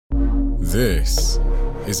This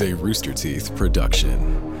is a Rooster Teeth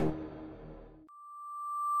production.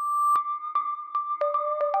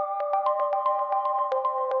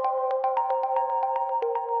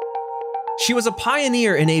 She was a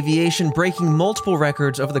pioneer in aviation, breaking multiple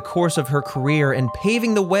records over the course of her career and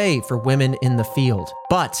paving the way for women in the field.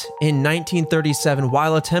 But in 1937,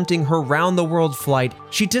 while attempting her round-the-world flight,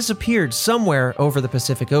 she disappeared somewhere over the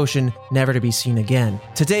Pacific Ocean, never to be seen again.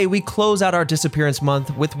 Today, we close out our Disappearance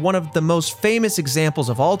Month with one of the most famous examples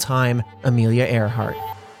of all time, Amelia Earhart.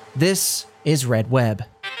 This is Red Web.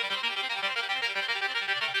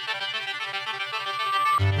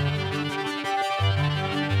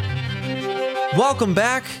 Welcome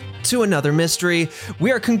back to another mystery.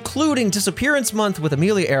 We are concluding Disappearance Month with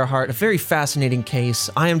Amelia Earhart, a very fascinating case.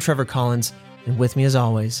 I am Trevor Collins, and with me as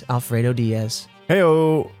always, Alfredo Diaz.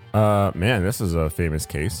 Heyo. Man, this is a famous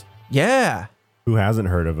case. Yeah. Who hasn't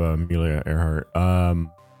heard of Amelia Earhart?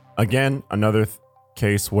 Again, another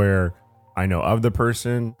case where I know of the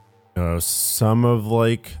person, some of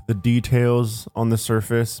like the details on the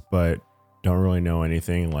surface, but don't really know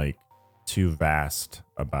anything like too vast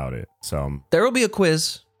about it. So there will be a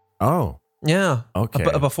quiz. Oh, yeah. Okay.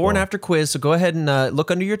 A before and after quiz. So go ahead and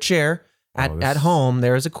look under your chair at home.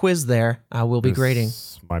 There is a quiz there. I will be grading.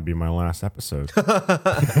 This might be my last episode.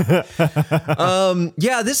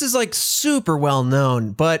 Yeah, this is like super well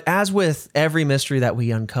known, but as with every mystery that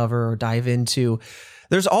we uncover or dive into,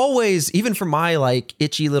 there's always, even for my like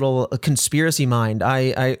itchy little conspiracy mind,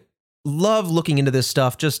 I love looking into this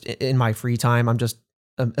stuff just in my free time. I'm just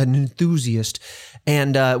an enthusiast,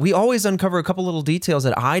 and we always uncover a couple little details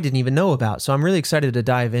that I didn't even know about. So I'm really excited to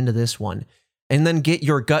dive into this one and then get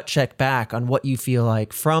your gut check back on what you feel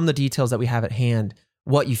like from the details that we have at hand,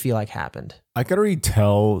 what you feel like happened. I could already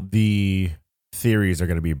tell the theories are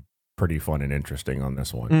going to be pretty fun and interesting on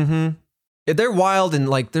this one. Mm-hmm. They're wild, and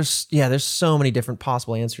like there's so many different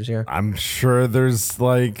possible answers here. I'm sure there's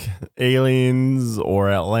like aliens or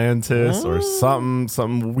Atlantis or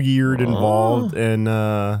something weird involved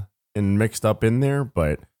and mixed up in there,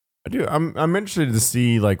 but I'm interested to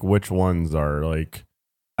see like which ones are like,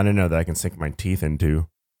 I don't know, that I can sink my teeth into.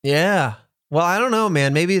 Yeah. Well, I don't know,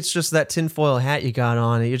 man. Maybe it's just that tinfoil hat you got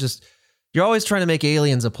on. You're always trying to make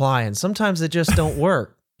aliens apply, and sometimes they just don't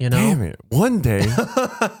work. You know? Damn it. One day.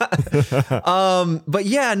 But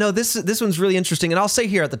yeah, no, this one's really interesting. And I'll say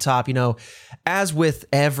here at the top, as with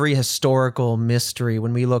every historical mystery,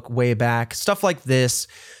 when we look way back, stuff like this,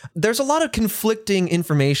 there's a lot of conflicting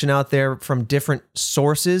information out there from different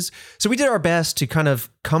sources. So we did our best to kind of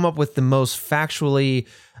come up with the most factually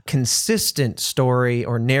consistent story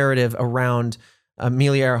or narrative around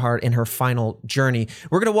Amelia Earhart in her final journey.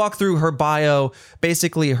 We're going to walk through her bio,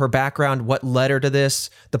 basically her background, what led her to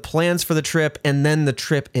this, the plans for the trip, and then the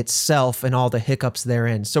trip itself and all the hiccups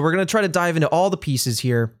therein. So we're going to try to dive into all the pieces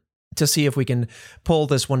here to see if we can pull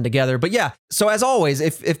this one together. But yeah, so as always,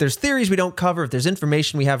 if there's theories we don't cover, if there's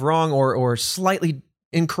information we have wrong or slightly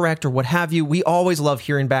incorrect or what have you, we always love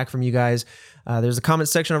hearing back from you guys. There's a comment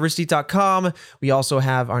section on roosterteeth.com. We also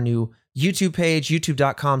have our new YouTube page,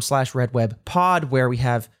 youtube.com/redwebpod, where we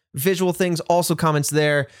have visual things, also comments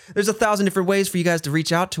there. There's 1,000 different ways for you guys to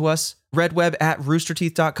reach out to us.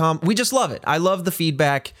 redweb@roosterteeth.com. We just love it. I love the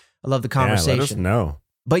feedback. I love the conversation. Yeah, let us know.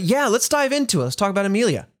 But yeah, let's dive into it. Let's talk about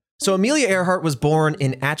Amelia. So Amelia Earhart was born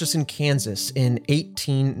in Atchison, Kansas in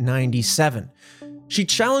 1897. She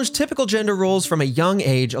challenged typical gender roles from a young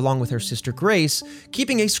age along with her sister Grace,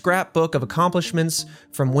 keeping a scrapbook of accomplishments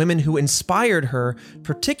from women who inspired her,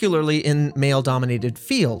 particularly in male-dominated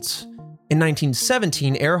fields. In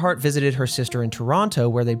 1917, Earhart visited her sister in Toronto,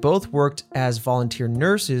 where they both worked as volunteer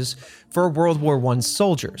nurses for World War I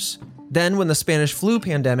soldiers. Then, when the Spanish flu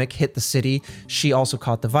pandemic hit the city, she also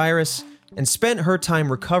caught the virus and spent her time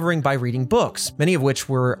recovering by reading books, many of which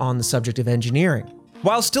were on the subject of engineering.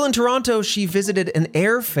 While still in Toronto, she visited an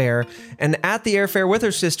airfair, and at the airfair with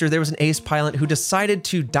her sister, there was an ace pilot who decided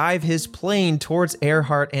to dive his plane towards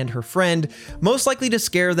Earhart and her friend, most likely to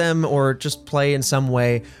scare them or just play in some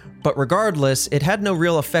way. But regardless, it had no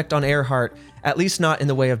real effect on Earhart, at least not in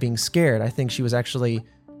the way of being scared. I think she was actually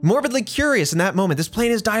morbidly curious in that moment. This plane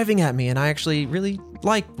is diving at me, and I actually really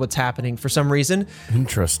like what's happening for some reason.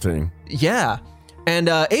 Interesting. Yeah. And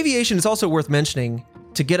aviation is also worth mentioning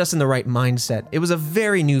to get us in the right mindset. It was a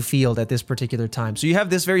very new field at this particular time. So you have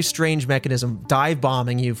this very strange mechanism dive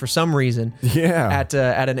bombing you for some reason at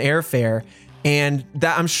an airfare. And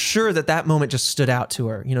that I'm sure that moment just stood out to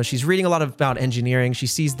her. She's reading a lot about engineering. She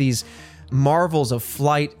sees these marvels of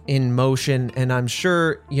flight in motion. And I'm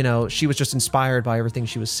sure, she was just inspired by everything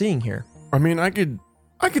she was seeing here. I mean, I could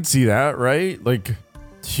see that, right? Like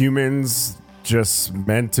humans just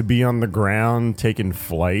meant to be on the ground taking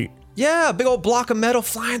flight. Yeah, big old block of metal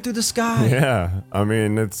flying through the sky. Yeah, I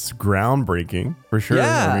mean, it's groundbreaking for sure.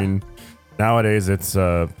 Yeah. I mean, nowadays it's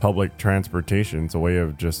public transportation. It's a way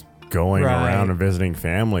of just going around and visiting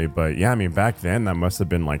family. But yeah, I mean, back then that must have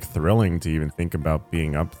been like thrilling to even think about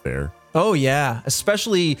being up there. Oh yeah,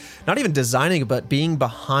 especially not even designing it, but being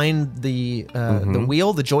behind the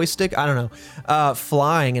wheel, the joystick. I don't know,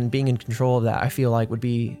 flying and being in control of that. I feel like would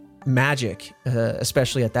be magic,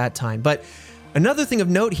 especially at that time. But another thing of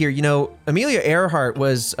note here, you know, Amelia Earhart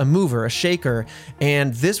was a mover, a shaker,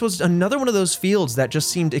 and this was another one of those fields that just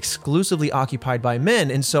seemed exclusively occupied by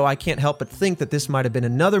men. And so I can't help but think that this might have been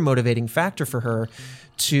another motivating factor for her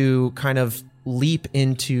to kind of leap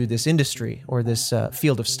into this industry or this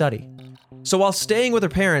field of study. So while staying with her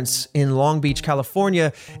parents in Long Beach,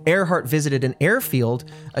 California, Earhart visited an airfield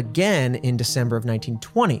again in December of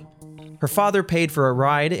 1920. Her father paid for a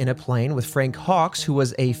ride in a plane with Frank Hawks, who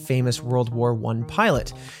was a famous World War I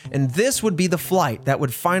pilot. And this would be the flight that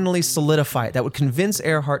would finally solidify it, that would convince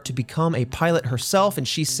Earhart to become a pilot herself. And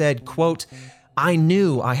she said, quote, "I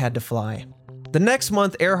knew I had to fly." The next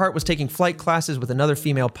month, Earhart was taking flight classes with another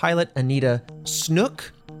female pilot, Anita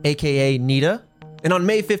Snook, aka Nita. And on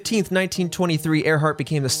May 15th, 1923, Earhart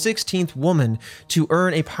became the 16th woman to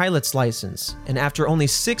earn a pilot's license. And after only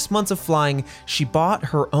 6 months of flying, she bought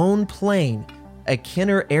her own plane, a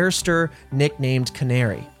Kenner Airster nicknamed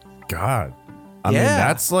Canary. God. I mean,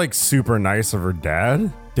 that's like super nice of her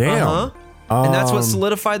dad. Damn. And that's what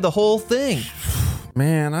solidified the whole thing.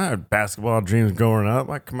 Man, I had basketball dreams growing up.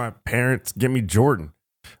 Why could my parents get me Jordan?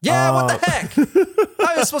 Yeah, what the heck?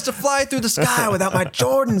 I was supposed to fly through the sky without my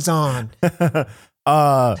Jordans on.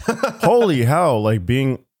 Holy hell, like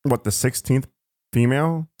being what, the 16th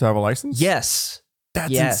female to have a license? Yes.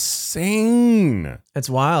 That's insane. That's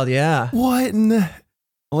wild, yeah. What in the,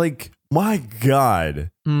 like, my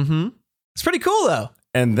God. It's pretty cool though.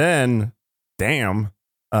 And then, damn,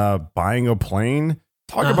 buying a plane.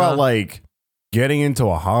 Talk about like getting into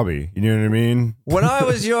a hobby. You know what I mean? When I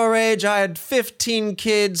was your age, I had 15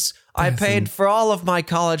 kids. I paid for all of my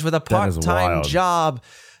college with a part-time job.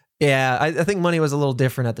 Yeah, I think money was a little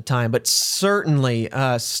different at the time, but certainly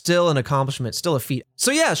still an accomplishment, still a feat.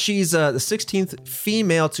 So yeah, she's the 16th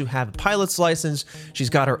female to have a pilot's license.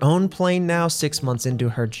 She's got her own plane now, 6 months into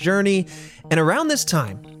her journey. And around this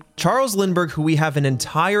time, Charles Lindbergh, who we have an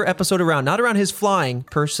entire episode around, not around his flying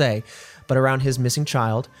per se, but around his missing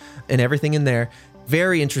child and everything in there.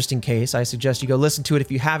 Very interesting case. I suggest you go listen to it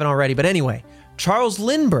if you haven't already. But anyway, Charles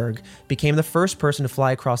Lindbergh became the first person to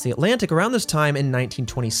fly across the Atlantic around this time in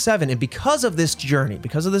 1927. And because of this journey,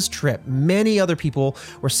 because of this trip, many other people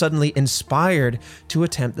were suddenly inspired to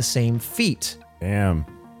attempt the same feat. Damn.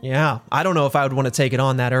 Yeah, I don't know if I would want to take it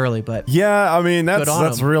on that early, but yeah, I mean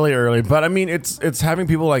that's really early. But I mean, it's having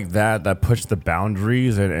people like that push the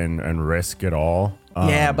boundaries and risk it all.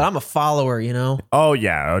 Yeah, but I'm a follower, you know? Oh,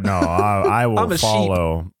 yeah. No, I will I'm a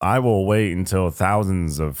follow. Sheep. I will wait until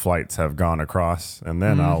thousands of flights have gone across, and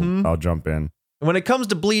then I'll jump in. When it comes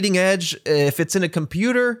to bleeding edge, if it's in a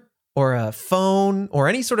computer or a phone or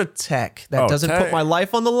any sort of tech that doesn't put my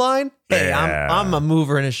life on the line, hey, I'm a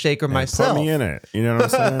mover and a shaker myself. Put me in it. You know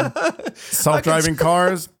what I'm saying? Self-driving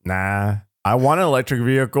cars? Nah. I want an electric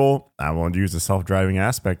vehicle. I won't use the self-driving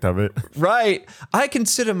aspect of it. Right. I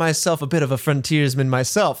consider myself a bit of a frontiersman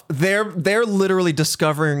myself. They're literally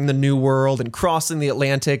discovering the new world and crossing the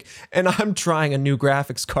Atlantic, and I'm trying a new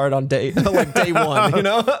graphics card on day one, you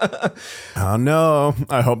know? Oh no.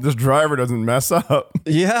 I hope this driver doesn't mess up.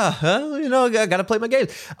 Yeah, I got to play my game.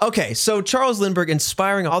 Okay, so Charles Lindbergh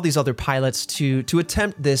inspiring all these other pilots to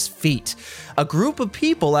attempt this feat. A group of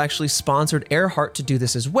people actually sponsored Earhart to do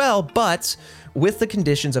this as well, but with the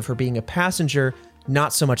conditions of her being a passenger,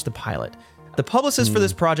 not so much the pilot. The publicist for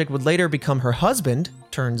this project would later become her husband,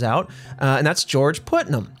 turns out, and that's George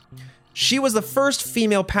Putnam. She was the first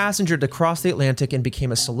female passenger to cross the Atlantic and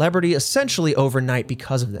became a celebrity essentially overnight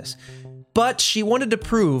because of this. But she wanted to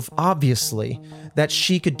prove, obviously, that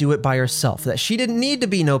she could do it by herself, that she didn't need to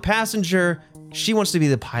be no passenger. She wants to be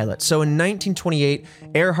the pilot. So in 1928,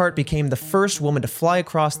 Earhart became the first woman to fly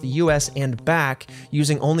across the US and back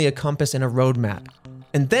using only a compass and a road map.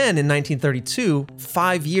 And then in 1932,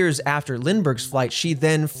 5 years after Lindbergh's flight, she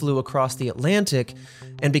then flew across the Atlantic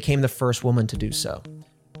and became the first woman to do so.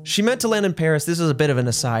 She meant to land in Paris. This is a bit of an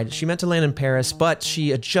aside. She meant to land in Paris, but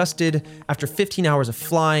she adjusted after 15 hours of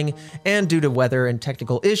flying, and due to weather and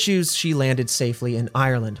technical issues, she landed safely in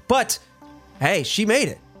Ireland. But hey, she made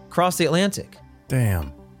it across the Atlantic.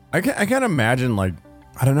 Damn. I can't imagine, like,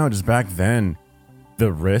 I don't know, just back then,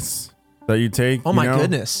 the risks that you take. Oh my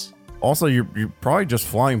goodness. Also, you're probably just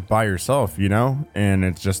flying by yourself, you know? And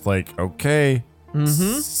it's just like, okay,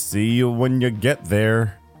 see you when you get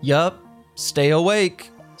there. Yup. Stay awake.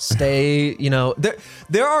 Stay,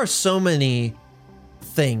 there are so many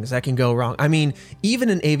things that can go wrong. I mean, even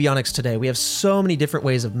in avionics today, we have so many different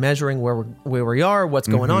ways of measuring where we are, what's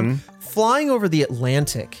going on. Flying over the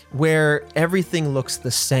Atlantic, where everything looks the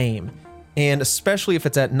same, and especially if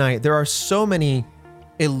it's at night, there are so many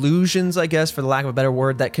illusions, I guess, for the lack of a better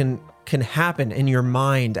word, that can happen in your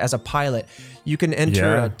mind as a pilot. You can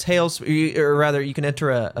enter you can enter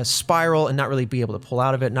a spiral and not really be able to pull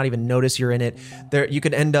out of it, not even notice you're in it. You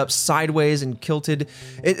could end up sideways and kilted.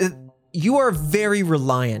 You are very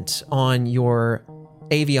reliant on your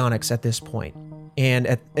avionics at this point.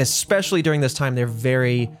 And especially during this time, they're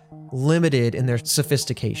very limited in their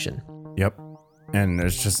sophistication. Yep. And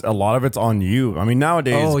it's just a lot of it's on you. I mean,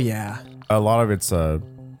 nowadays, a lot of it's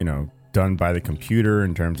done by the computer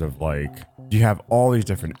in terms of like, you have all these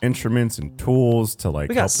different instruments and tools to like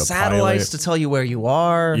we got help the satellites pilot. to tell you where you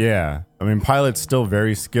are. Yeah, I mean, pilots still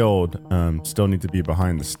very skilled, still need to be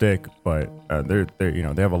behind the stick, but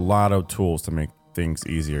they have a lot of tools to make things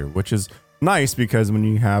easier, which is nice because when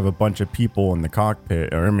you have a bunch of people in the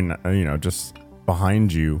cockpit, or just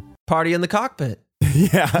behind you, party in the cockpit.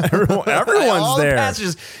 Yeah, everyone's all there. The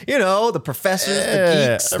passengers, the professors, the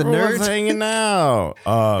geeks, the everyone's nerds, hanging out,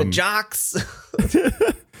 the jocks.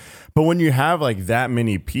 But when you have like that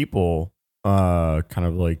many people, kind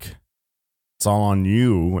of like it's all on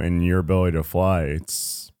you and your ability to fly.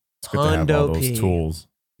 It's good to have all those tools.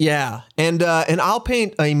 Yeah, and I'll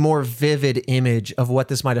paint a more vivid image of what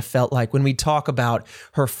this might have felt like when we talk about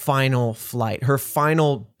her final flight, her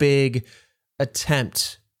final big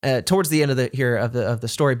attempt. Towards the end of the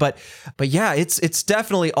story, but yeah, it's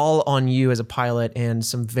definitely all on you as a pilot and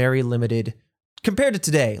some very limited, compared to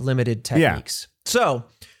today, limited techniques. Yeah. So,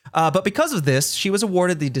 but because of this, she was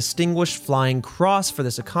awarded the Distinguished Flying Cross for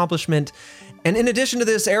this accomplishment. And in addition to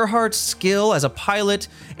this, Earhart's skill as a pilot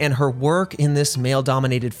and her work in this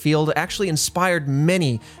male-dominated field actually inspired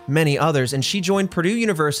many, many others. And she joined Purdue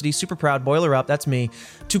University, super proud, boiler up, that's me,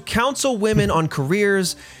 to counsel women on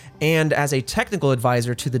careers and as a technical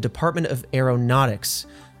advisor to the Department of Aeronautics.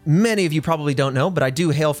 Many of you probably don't know, but I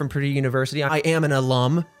do hail from Purdue University. I am an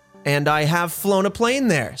alum, and I have flown a plane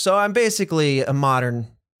there. So I'm basically a modern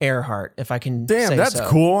Earhart, if I can say so. Damn, that's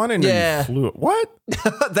cool. I didn't know you flew it. What?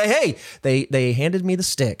 They handed me the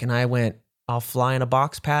stick, and I went, I'll fly in a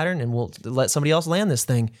box pattern, and we'll let somebody else land this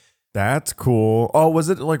thing. That's cool. Oh, was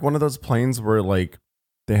it like one of those planes where like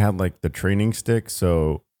they had like the training stick,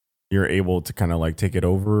 so you're able to kind of like take it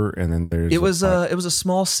over, and then there's it was a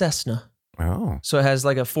small Cessna. Oh, so it has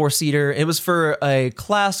like a 4-seater. It was for a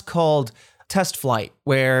class called test flight,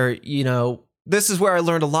 where this is where I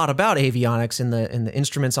learned a lot about avionics and the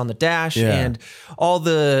instruments on the dash and all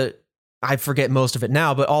the, I forget most of it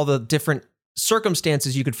now, but all the different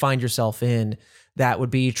circumstances you could find yourself in that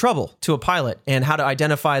would be trouble to a pilot, and how to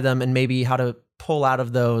identify them and maybe how to pull out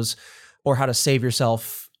of those, or how to save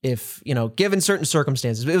yourself if, given certain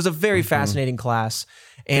circumstances. It was a very fascinating class.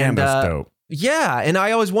 And that's dope. Yeah. And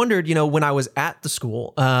I always wondered, when I was at the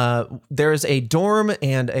school, there's a dorm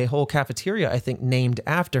and a whole cafeteria, I think, named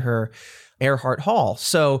after her, Earhart Hall.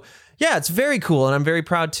 So yeah, it's very cool. And I'm very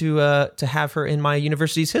proud to have her in my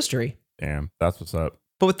university's history. Damn, that's what's up.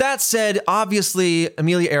 But with that said, obviously,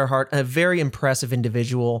 Amelia Earhart, a very impressive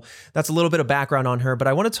individual. That's a little bit of background on her, but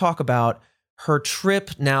I want to talk about her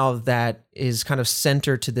trip now that is kind of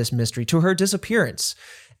centered to this mystery, to her disappearance.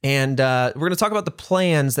 And we're going to talk about the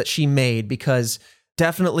plans that she made, because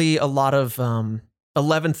definitely a lot of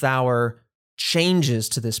 11th hour changes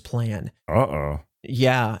to this plan. Uh-oh.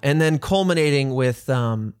 Yeah. And then culminating with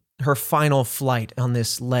her final flight on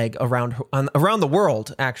this leg around the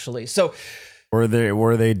world, actually. So were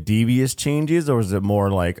they devious changes, or was it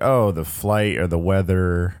more like, the flight or the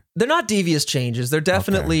weather? They're not devious changes. They're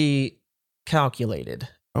definitely calculated.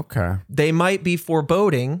 Okay. They might be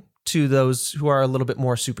foreboding to those who are a little bit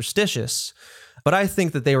more superstitious, but I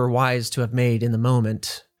think that they were wise to have made in the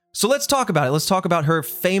moment. So let's talk about it. Let's talk about her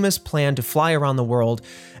famous plan to fly around the world.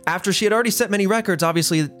 After she had already set many records,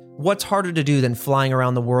 obviously, what's harder to do than flying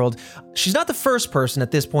around the world? She's not the first person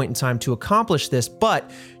at this point in time to accomplish this, but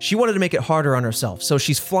she wanted to make it harder on herself. So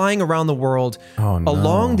she's flying around the world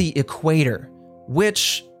along the equator,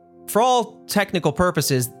 which, for all technical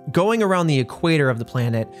purposes, going around the equator of the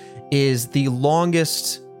planet is the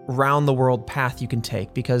longest round-the-world path you can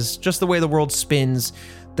take, because just the way the world spins,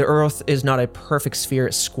 the Earth is not a perfect sphere.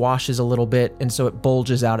 It squashes a little bit, and so it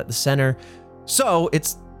bulges out at the center. So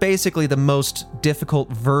it's basically the most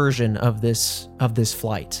difficult version of this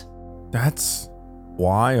flight. That's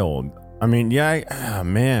wild. I mean, yeah,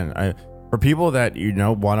 man. For people that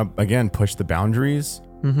want to again push the boundaries,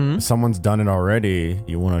 if someone's done it already,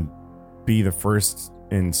 you want to be the first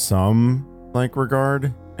in some like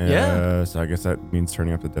regard. Yeah. So I guess that means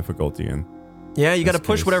turning up the difficulty and. Yeah, you got to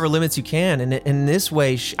push whatever limits you can. And in this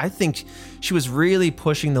way, I think she was really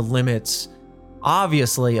pushing the limits,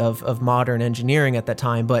 obviously, of modern engineering at that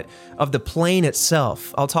time, but of the plane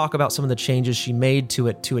itself. I'll talk about some of the changes she made to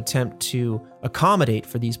it to attempt to accommodate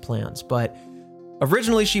for these plans. But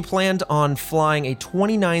originally, she planned on flying a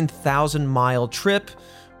 29,000-mile trip,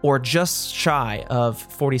 or just shy of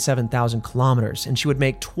 47,000 kilometers, and she would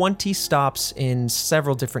make 20 stops in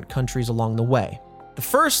several different countries along the way. The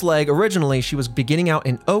first leg, originally, she was beginning out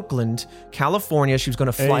in Oakland, California. She was going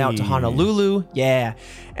to fly out to Honolulu,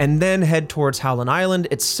 and then head towards Howland Island,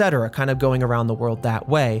 etc., kind of going around the world that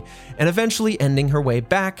way, and eventually ending her way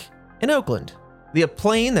back in Oakland. The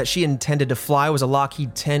plane that she intended to fly was a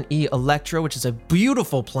Lockheed 10E Electra, which is a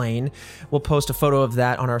beautiful plane. We'll post a photo of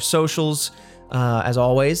that on our socials, as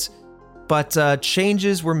always. But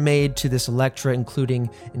changes were made to this Electra, including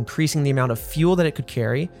increasing the amount of fuel that it could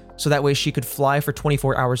carry, so that way she could fly for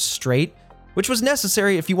 24 hours straight, which was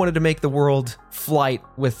necessary if you wanted to make the world flight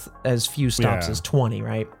with as few stops as 20,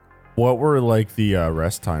 right? What were like the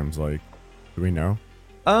rest times like? Do we know?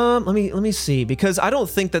 Let me see, because I don't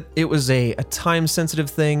think that it was a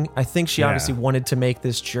time-sensitive thing. I think she obviously wanted to make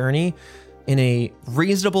this journey in a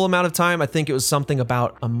reasonable amount of time. I think it was something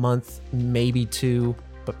about a month, maybe 2,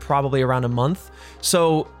 but probably around a month.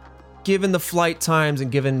 So given the flight times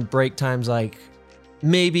and given break times, like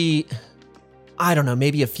maybe, I don't know,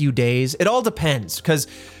 maybe a few days. It all depends, because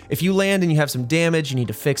if you land and you have some damage, you need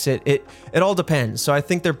to fix it. It all depends. So I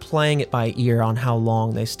think they're playing it by ear on how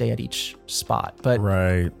long they stay at each spot.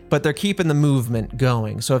 But they're keeping the movement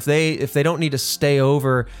going. So if they don't need to stay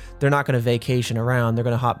over, they're not going to vacation around. They're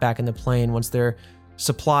going to hop back in the plane once their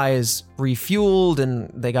supply is refueled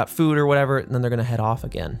and they got food or whatever, and then they're going to head off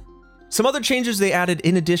again. Some other changes they added,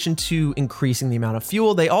 in addition to increasing the amount of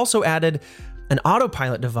fuel, they also added an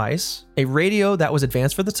autopilot device, a radio that was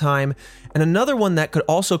advanced for the time, and another one that could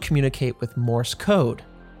also communicate with Morse code.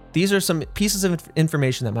 These are some pieces of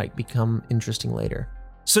information that might become interesting later.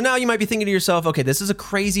 So now you might be thinking to yourself, okay, this is a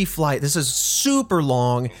crazy flight. This is super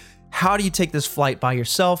long. How do you take this flight by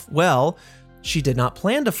yourself? Well, she did not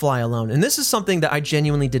plan to fly alone. And this is something that I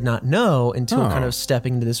genuinely did not know until kind of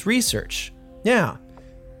stepping into this research. Yeah.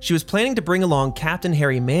 She was planning to bring along Captain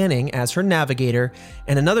Harry Manning as her navigator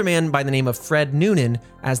and another man by the name of Fred Noonan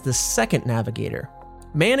as the second navigator.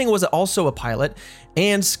 Manning was also a pilot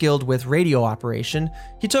and skilled with radio operation.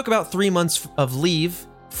 He took about 3 months of leave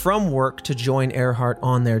from work to join Earhart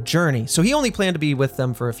on their journey, so he only planned to be with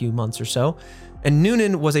them for a few months or so. And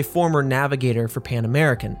Noonan was a former navigator for Pan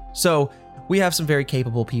American, so we have some very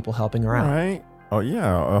capable people helping her out. Right. Oh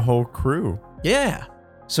yeah, a whole crew. Yeah.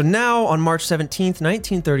 So now, on March 17th,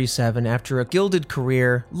 1937, after a gilded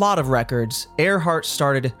career, lot of records, Earhart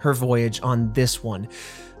started her voyage on this one.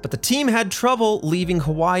 But the team had trouble leaving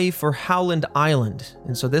Hawaii for Howland Island.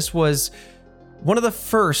 And so this was one of the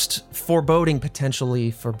first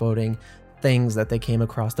potentially foreboding things that they came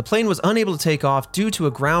across. The plane was unable to take off due to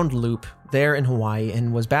a ground loop there in Hawaii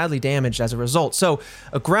and was badly damaged as a result. So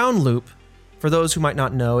a ground loop, for those who might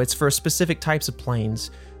not know, it's for specific types of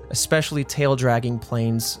planes, especially tail-dragging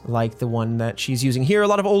planes like the one that she's using here, a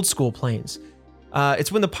lot of old-school planes.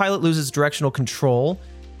 It's when the pilot loses directional control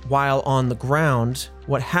while on the ground.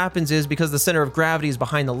 What happens is, because the center of gravity is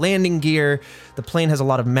behind the landing gear, the plane has a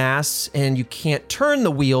lot of mass, and you can't turn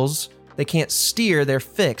the wheels. They can't steer, they're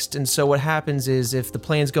fixed. And so what happens is, if the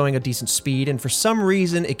plane's going a decent speed, and for some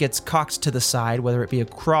reason it gets cocked to the side, whether it be a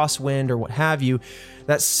crosswind or what have you,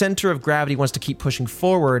 that center of gravity wants to keep pushing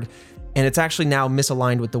forward, and it's actually now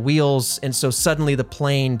misaligned with the wheels, and so suddenly the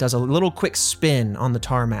plane does a little quick spin on the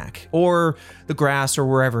tarmac or the grass or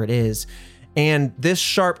wherever it is. And this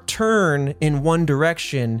sharp turn in one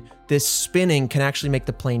direction, this spinning, can actually make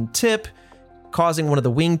the plane tip, causing one of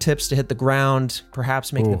the wing tips to hit the ground,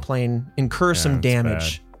 perhaps making the plane incur some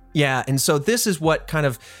damage. Yeah, and so this is what kind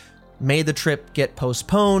of made the trip get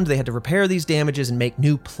postponed. They had to repair these damages and make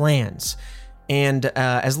new plans. And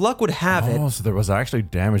as luck would have it... Oh, so there was actually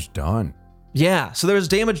damage done. Yeah, so there was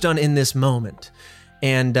damage done in this moment.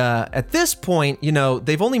 And at this point,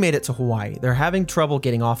 they've only made it to Hawaii. They're having trouble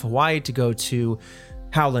getting off Hawaii to go to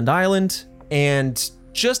Howland Island. And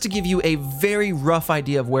just to give you a very rough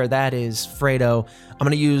idea of where that is, Fredo, I'm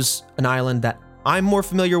going to use an island that I'm more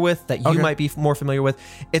familiar with, that you might be more familiar with.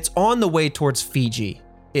 It's on the way towards Fiji.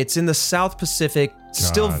 It's in the South Pacific,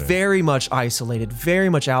 still very much isolated, very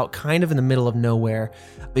much out, kind of in the middle of nowhere.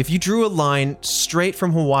 If you drew a line straight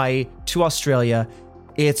from Hawaii to Australia,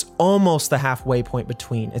 it's almost the halfway point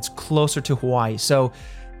between. It's closer to Hawaii. So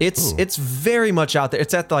it's very much out there.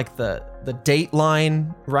 It's at like the date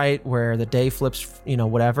line, right? Where the day flips,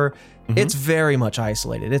 whatever. Mm-hmm. It's very much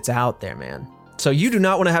isolated. It's out there, man. So you do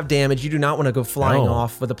not want to have damage. You do not want to go flying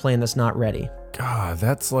off with a plane that's not ready. God,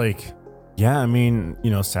 that's like, yeah, I mean,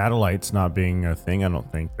 satellites not being a thing, I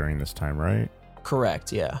don't think, during this time, right?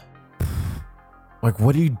 Correct, yeah. Like,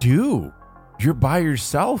 what do? You're by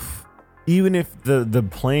yourself. Even if the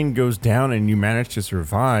plane goes down and you manage to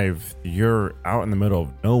survive, you're out in the middle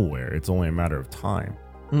of nowhere. It's only a matter of time.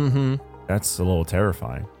 Mm-hmm. That's a little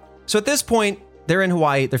terrifying. So at this point, they're in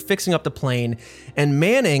Hawaii, they're fixing up the plane, and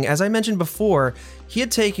Manning, as I mentioned before, he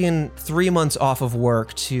had taken 3 months off of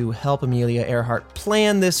work to help Amelia Earhart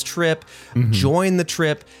plan this trip, join the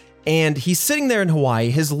trip, and he's sitting there in Hawaii.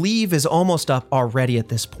 His leave is almost up already at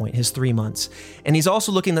this point, his 3 months. And he's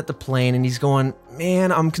also looking at the plane and he's going,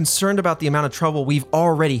 man, I'm concerned about the amount of trouble we've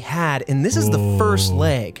already had, and this is the first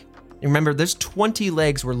leg. Remember, there's 20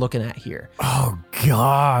 legs we're looking at here. Oh,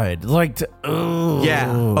 God.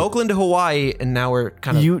 Yeah, Oakland to Hawaii, and now we're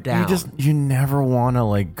kind of down. You never want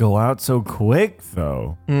to, go out so quick,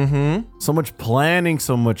 though. Mm-hmm. So much planning,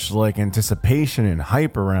 so much, anticipation and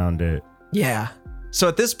hype around it. Yeah. So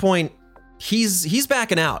at this point, he's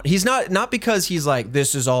backing out. He's not because he's like,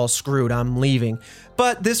 this is all screwed, I'm leaving.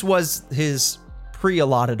 But this was his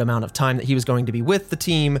pre-allotted amount of time that he was going to be with the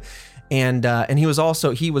team. And he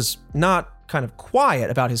was not kind of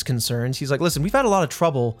quiet about his concerns. He's like, listen, we've had a lot of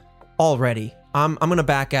trouble already. I'm going to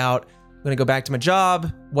back out. I'm going to go back to my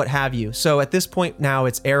job, what have you. So at this point now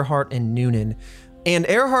it's Earhart and Noonan. And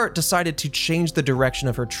Earhart decided to change the direction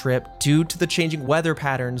of her trip due to the changing weather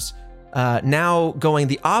patterns, now going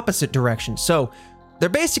the opposite direction. So they're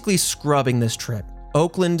basically scrubbing this trip.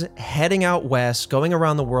 Oakland, heading out west, going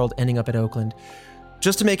around the world, ending up at Oakland.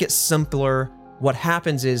 Just to make it simpler, what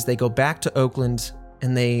happens is they go back to Oakland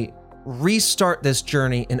and they restart this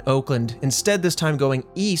journey in Oakland, instead this time going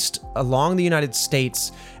east along the United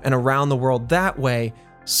States and around the world that way,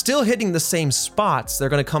 still hitting the same spots. They're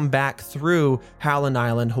going to come back through Howland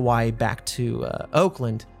Island, Hawaii, back to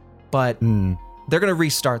Oakland, but they're going to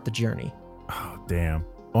restart the journey. Oh, damn.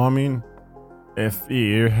 Well, I mean, if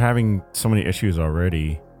you're having so many issues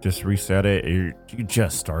already, just reset it. You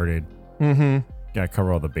just started. Mm-hmm. Gotta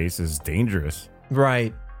cover all the bases. Dangerous.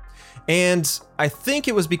 Right. And I think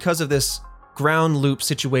it was because of this ground loop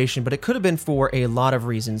situation, but it could have been for a lot of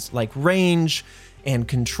reasons, like range and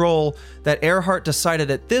control, that Earhart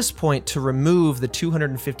decided at this point to remove the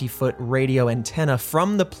 250-foot radio antenna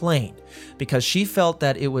from the plane because she felt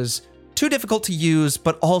that it was too difficult to use,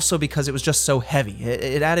 but also because it was just so heavy.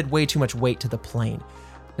 It added way too much weight to the plane.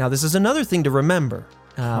 Now, this is another thing to remember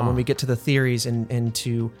when we get to the theories and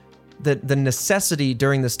to the necessity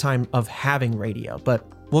during this time of having radio, but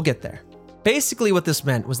we'll get there. Basically, what this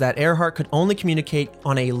meant was that Earhart could only communicate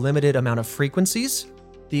on a limited amount of frequencies.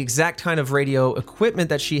 The exact kind of radio equipment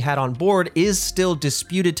that she had on board is still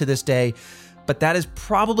disputed to this day, but that is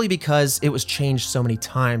probably because it was changed so many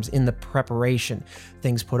times in the preparation.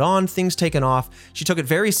 Things put on, things taken off. She took it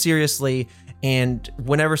very seriously, and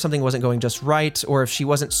whenever something wasn't going just right, or if she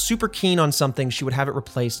wasn't super keen on something, she would have it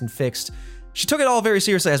replaced and fixed. She took it all very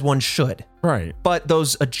seriously, as one should. Right. But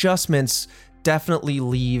those adjustments definitely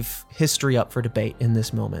leave history up for debate in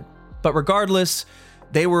this moment. But regardless,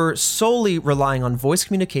 they were solely relying on voice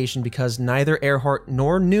communication because neither Earhart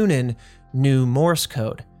nor Noonan knew Morse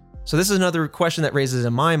code. So this is another question that raises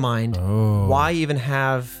in my mind, why even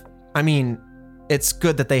have, I mean, it's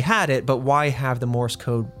good that they had it, but why have the Morse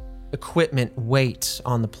code equipment wait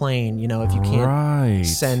on the plane, if you can't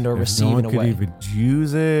send or receive in a way. No one could even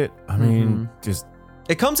use it. I mean, just...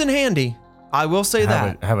 It comes in handy. I will say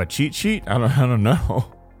that. Have a cheat sheet? I don't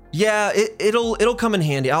know. Yeah, it'll come in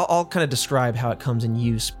handy. I'll kind of describe how it comes in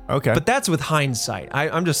use. Okay. But that's with hindsight.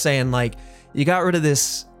 I'm just saying, you got rid of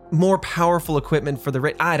this more powerful equipment for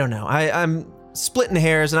the... I don't know. I'm splitting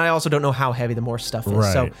hairs, and I also don't know how heavy the Morse stuff is.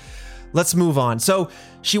 Right. So let's move on. So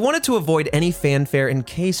she wanted to avoid any fanfare in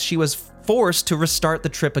case she was forced to restart the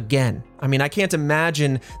trip again. I mean, I can't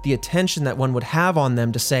imagine the attention that one would have on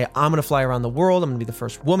them to say, I'm going to fly around the world. I'm going to be the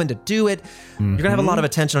first woman to do it. You're going to have a lot of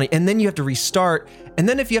attention on it. And then you have to restart. And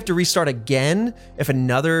then if you have to restart again, if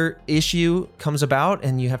another issue comes about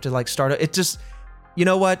and you have to start it, just, you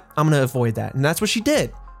know what? I'm going to avoid that. And that's what she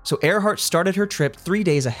did. So Earhart started her trip 3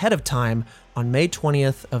 days ahead of time on May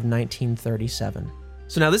 20th of 1937.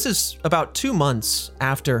 So now this is about 2 months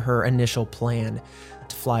after her initial plan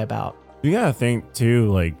to fly about. You gotta think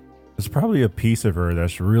too, like, there's probably a piece of her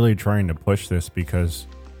that's really trying to push this because,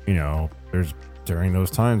 there's during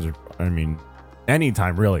those times, I mean,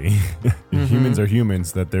 anytime really, humans are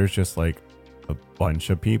humans, that there's just like a bunch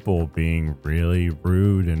of people being really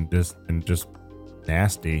rude and just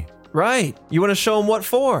nasty. Right. You want to show them what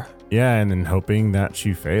for. Yeah, and then hoping that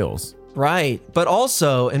she fails. Right. But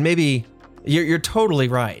also, and maybe you're totally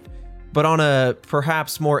right, but on a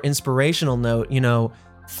perhaps more inspirational note,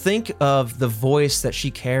 think of the voice that she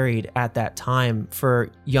carried at that time for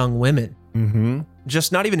young women. Mm-hmm.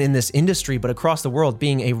 Just not even in this industry, but across the world,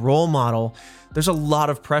 being a role model. There's a lot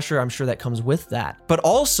of pressure, I'm sure, that comes with that. But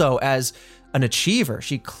also as an achiever,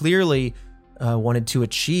 she clearly wanted to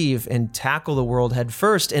achieve and tackle the world head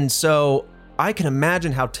first. And so I can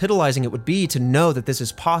imagine how titillizing it would be to know that this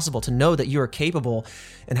is possible, to know that you are capable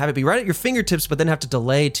and have it be right at your fingertips, but then have to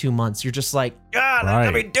delay 2 months. You're just like, God, right.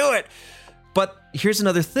 Let me do it. But here's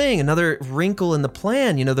another thing, another wrinkle in the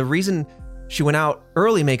plan. The reason she went out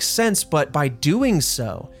early makes sense, but by doing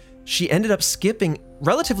so, she ended up skipping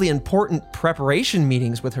relatively important preparation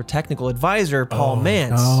meetings with her technical advisor, Paul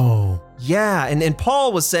Mance. No. Yeah, and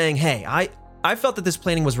Paul was saying, hey, I felt that this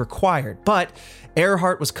planning was required, but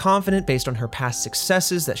Earhart was confident based on her past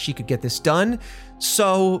successes that she could get this done,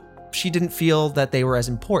 so she didn't feel that they were as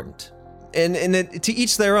important. And to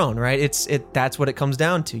each their own, right? That's what it comes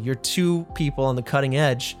down to. You're two people on the cutting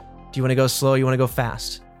edge. Do you want to go slow? You want to go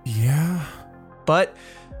fast? Yeah. But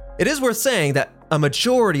it is worth saying that a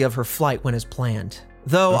majority of her flight went as planned.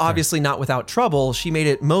 Though obviously not without trouble, she made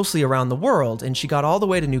it mostly around the world, and she got all the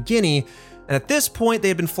way to New Guinea, and at this point they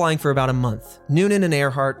had been flying for about a month. Noonan and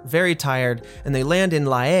Earhart, very tired, and they land in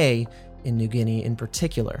Lae, in New Guinea in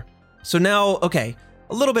particular. So now, okay,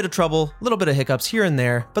 a little bit of trouble, a little bit of hiccups here and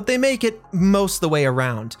there, but they make it most of the way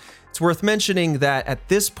around. It's worth mentioning that at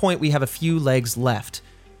this point we have a few legs left.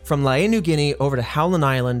 From Lae, New Guinea over to Howland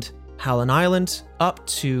Island up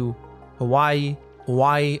to Hawaii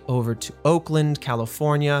over to Oakland,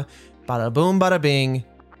 California, bada boom, bada bing,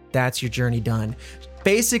 that's your journey done.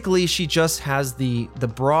 Basically, she just has the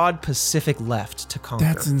broad Pacific left to conquer.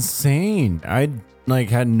 That's insane. I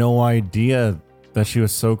had no idea that she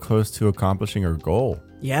was so close to accomplishing her goal.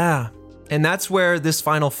 Yeah, and that's where this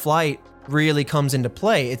final flight really comes into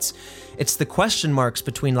play. It's the question marks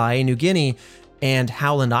between Lae, New Guinea and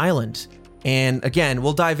Howland Island. And again,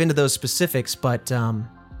 we'll dive into those specifics, but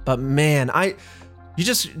man, you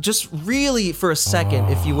just really for a second,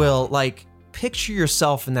 if you will, picture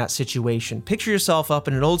yourself in that situation. Picture yourself up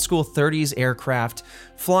in an old school 30s aircraft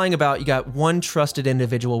flying about. You got one trusted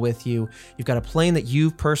individual with you. You've got a plane that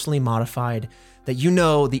you've personally modified that you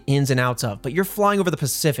know the ins and outs of, but you're flying over the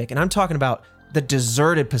Pacific, and I'm talking about the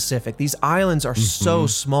deserted Pacific. These islands are so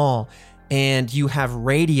small, and you have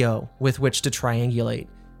radio with which to triangulate.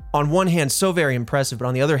 On one hand, so very impressive, but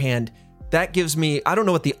on the other hand, that gives me, I don't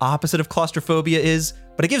know what the opposite of claustrophobia is,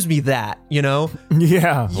 but it gives me that,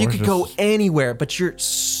 Yeah. You could go anywhere, but you're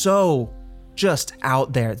so just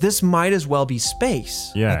out there. This might as well be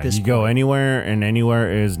space. Yeah, at this you point. go anywhere, and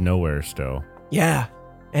anywhere is nowhere still. Yeah,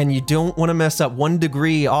 and you don't want to mess up 1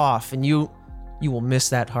 degree off, and you will miss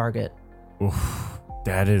that target. Oof,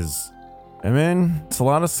 that is, it's a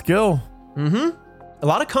lot of skill. A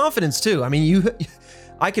lot of confidence too. I mean,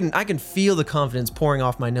 I can feel the confidence pouring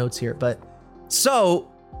off my notes here. But so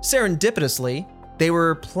serendipitously, they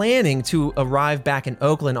were planning to arrive back in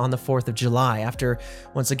Oakland on the 4th of July after,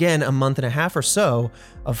 once again, a month and a half or so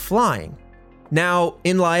of flying. Now,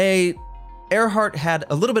 in Lae, Earhart had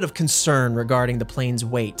a little bit of concern regarding the plane's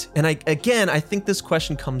weight. And I think this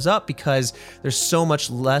question comes up because there's so much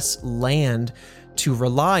less land to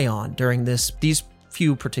rely on during these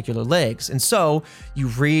few particular legs. And so you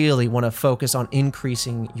really want to focus on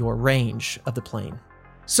increasing your range of the plane.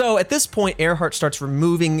 So at this point, Earhart starts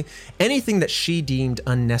removing anything that she deemed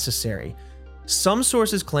unnecessary. Some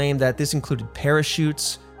sources claim that this included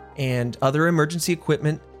parachutes and other emergency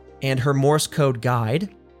equipment and her Morse code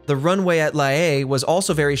guide. The runway at Lae was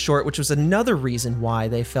also very short, which was another reason why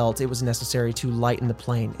they felt it was necessary to lighten the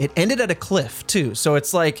plane. It ended at a cliff too, so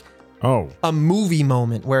it's like a movie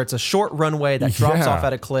moment where it's a short runway that drops off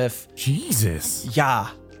at a cliff. Jesus. Yeah.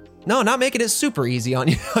 No, not making it super easy on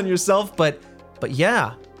yourself, but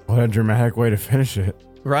yeah. What a dramatic way to finish it.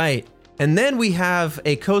 Right. And then we have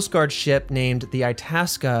a Coast Guard ship named the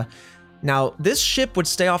Itasca. Now, this ship would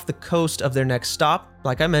stay off the coast of their next stop,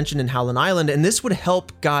 like I mentioned, in Howland Island, and this would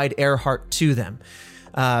help guide Earhart to them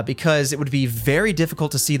because it would be very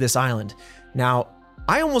difficult to see this island. Now,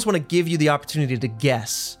 I almost want to give you the opportunity to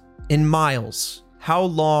guess in miles how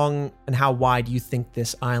long and how wide you think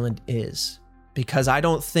this island is. because I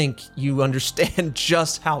don't think you understand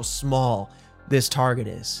just how small this target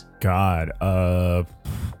is. God,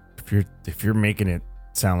 if you're making it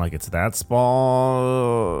sound like it's that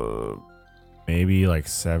small, maybe like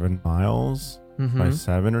 7 miles by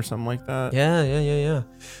 7 or something like that. Yeah.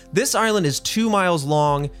 This island is 2 miles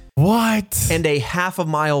long. What? And a half a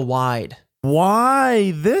mile wide.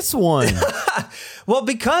 Why this one? Well,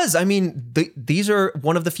 because, I mean, these are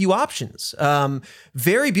one of the few options.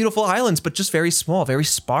 Very beautiful islands, but just very small, very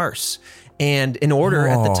sparse. And in order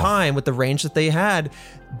at the time, with the range that they had,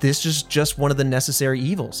 this is just one of the necessary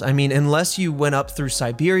evils. I mean, unless you went up through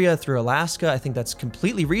Siberia, through Alaska, I think that's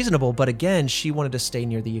completely reasonable. But again, she wanted to stay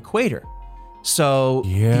near the equator. So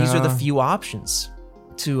these are the few options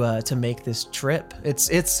to make this trip.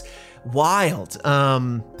 It's wild.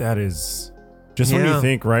 That is just when you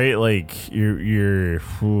think, right? Like you're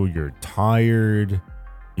tired.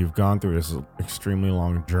 You've gone through this extremely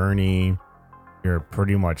long journey. You're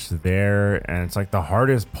pretty much there, and it's like the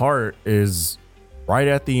hardest part is right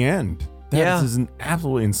at the end. That is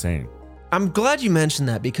absolutely insane. I'm glad you mentioned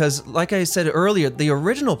that because, like I said earlier, the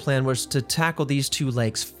original plan was to tackle these 2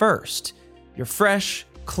 lakes first. You're fresh,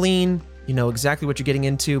 clean, you know exactly what you're getting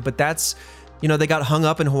into, but that's, you know, they got hung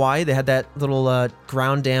up in Hawaii. They had that little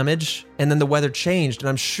ground damage, and then the weather changed, and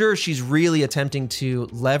I'm sure she's really attempting to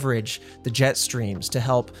leverage the jet streams to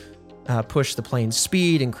help push the plane's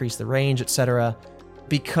speed, increase the range, etc.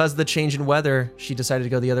 Because of the change in weather, she decided to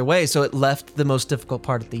go the other way, so it left the most difficult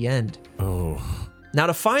part at the end. Now,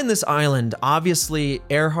 to find this island, obviously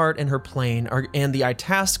Earhart and her plane and the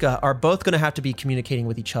Itasca are both going to have to be communicating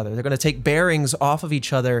with each other. They're going to take bearings off of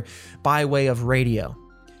each other by way of radio.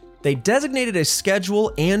 They designated a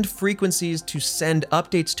schedule and frequencies to send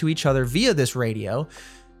updates to each other via this radio,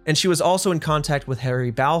 and she was also in contact with Harry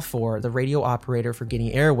Balfour, the radio operator for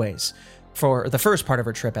Guinea Airways, for the first part of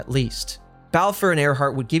her trip at least. Balfour and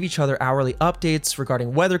Earhart would give each other hourly updates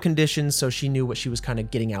regarding weather conditions, so she knew what she was kind of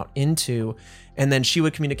getting out into, and then she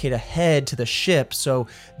would communicate ahead to the ship so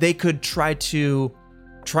they could try to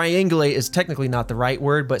triangulate is technically not the right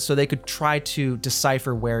word, but so they could try to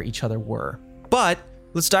decipher where each other were. But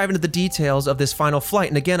let's dive into the details of this final flight.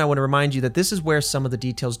 And again, I want to remind you that this is where some of the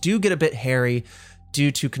details do get a bit hairy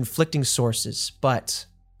due to conflicting sources, but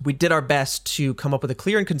we did our best to come up with a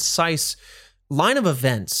clear and concise line of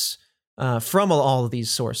events from all of these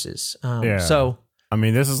sources. So, I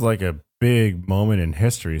mean, this is like a big moment in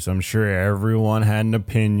history, so I'm sure everyone had an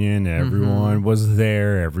opinion, everyone was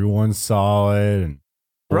there, everyone saw it,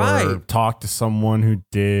 or talked to someone who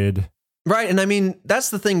did. Right, and I mean,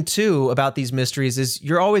 that's the thing too about these mysteries is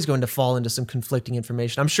you're always going to fall into some conflicting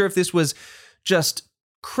information. I'm sure if this was just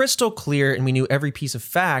crystal clear and we knew every piece of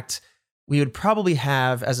fact, we would probably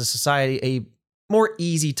have, as a society, a more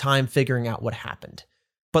easy time figuring out what happened.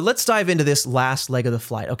 But let's dive into this last leg of the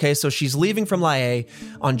flight. Okay, so she's leaving from Lae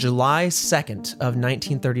on July 2nd of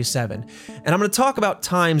 1937. And I'm going to talk about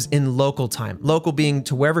times in local time, local being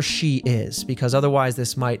to wherever she is, because otherwise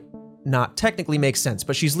this might not technically make sense.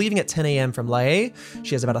 But she's leaving at 10 a.m. from Lae.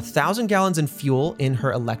 She has about 1,000 gallons in fuel in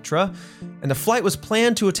her Electra, and the flight was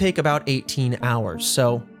planned to take about 18 hours,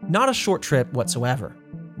 so not a short trip whatsoever.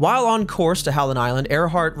 While on course to Howland Island,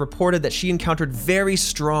 Earhart reported that she encountered very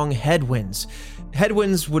strong headwinds.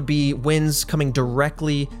 Headwinds would be winds coming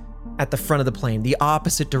directly at the front of the plane, the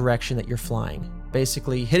opposite direction that you're flying,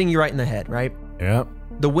 basically hitting you right in the head, right? Yep.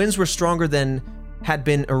 The winds were stronger than had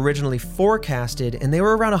been originally forecasted, and they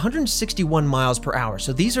were around 161 miles per hour.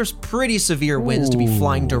 So these are pretty severe winds to be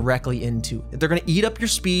flying directly into. They're going to eat up your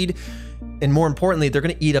speed, and more importantly, they're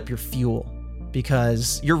going to eat up your fuel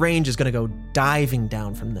because your range is going to go diving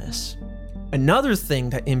down from this. Another thing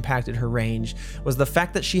that impacted her range was the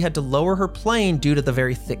fact that she had to lower her plane due to the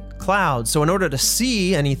very thick clouds. So in order to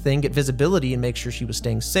see anything, get visibility, and make sure she was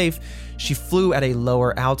staying safe, she flew at a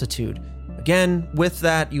lower altitude. Again, with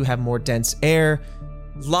that, you have more dense air.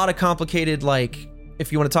 A lot of complicated, like,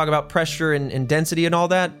 if you want to talk about pressure and density and all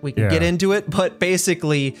that, we can get into it. But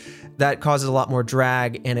basically, that causes a lot more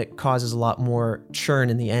drag, and it causes a lot more churn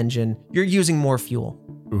in the engine. You're using more fuel.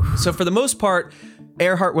 Oof. So for the most part,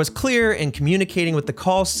 Earhart was clear in communicating with the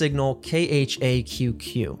call signal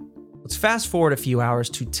KHAQQ. Let's fast forward a few hours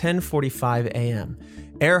to 10:45 a.m.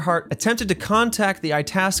 Earhart attempted to contact the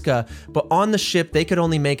Itasca, but on the ship, they could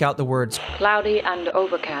only make out the words cloudy and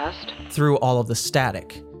overcast through all of the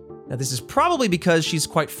static. Now, this is probably because she's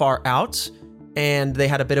quite far out, and they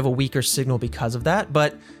had a bit of a weaker signal because of that,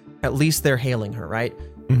 but at least they're hailing her, right?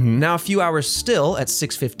 Now, a few hours still at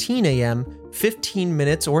 6:15 a.m., 15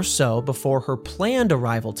 minutes or so before her planned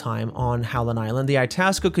arrival time on Howland Island, the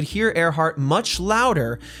Itasca could hear Earhart much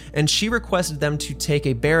louder, and she requested them to take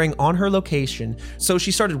a bearing on her location, so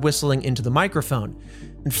she started whistling into the microphone.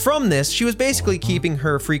 And from this, she was basically keeping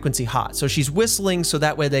her frequency hot. So she's whistling so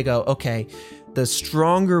that way they go, okay, the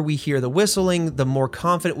stronger we hear the whistling, the more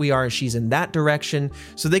confident we are she's in that direction.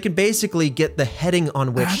 So they can basically get the heading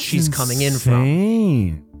on which she's coming in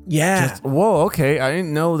from. Yeah. Whoa, okay. I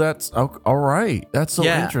didn't know that's all right. That's so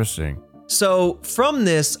interesting. So from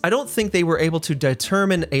this, I don't think they were able to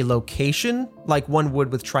determine a location like one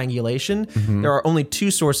would with triangulation. There are only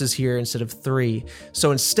 2 sources here instead of 3.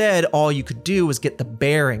 So instead, all you could do was get the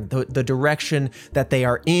bearing, the direction that they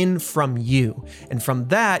are in from you. And from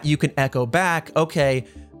that, you can echo back, okay,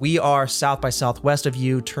 we are south by southwest of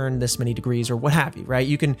you, turn this many degrees or what have you, right?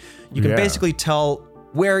 You can basically tell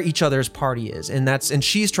where each other's party is, and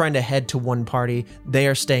she's trying to head to one party, they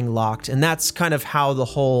are staying locked, and that's kind of how the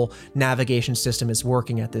whole navigation system is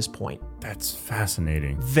working at this point. That's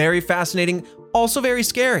fascinating. Very fascinating, also very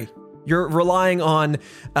scary. You're relying on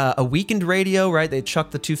a weakened radio, right? They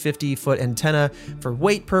chuck the 250-foot antenna for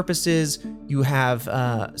weight purposes. You have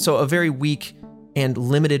so a very weak and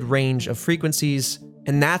limited range of frequencies,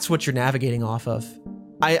 and that's what you're navigating off of.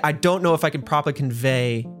 I don't know if I can properly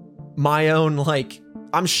convey my own,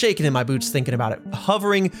 I'm shaking in my boots thinking about it.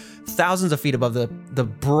 Hovering thousands of feet above the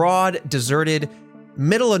broad, deserted,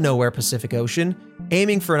 middle of nowhere Pacific Ocean,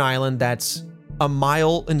 aiming for an island that's a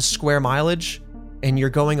mile in square mileage, and you're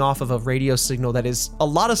going off of a radio signal that is a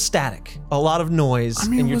lot of static, a lot of noise. I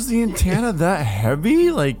mean, was the antenna that heavy?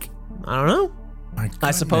 I don't know.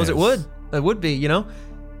 I suppose it would. It would be,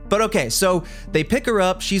 But okay, so they pick her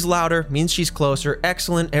up, she's louder, means she's closer,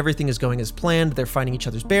 excellent, everything is going as planned, they're finding each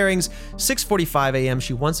other's bearings. 6:45 a.m.,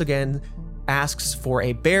 she once again asks for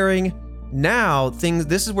a bearing. Now,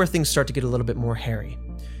 this is where things start to get a little bit more hairy.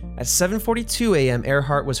 At 7:42 a.m.,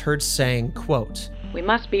 Earhart was heard saying, quote, "We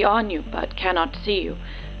must be on you, but cannot see you.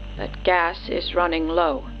 That gas is running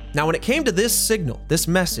low." Now, when it came to this signal, this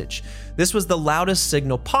message, this was the loudest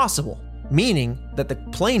signal possible, meaning that the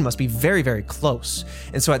plane must be very, very close.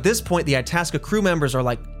 And so at this point, the Itasca crew members are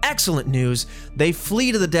like, excellent news. They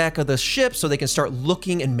flee to the deck of the ship so they can start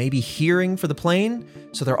looking and maybe hearing for the plane.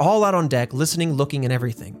 So they're all out on deck, listening, looking, and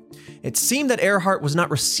everything. It seemed that Earhart was not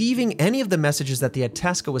receiving any of the messages that the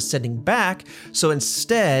Itasca was sending back. So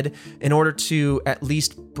instead, in order to at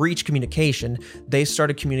least breach communication, they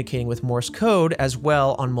started communicating with Morse code as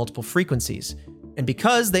well on multiple frequencies. And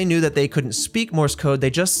because they knew that they couldn't speak Morse code, they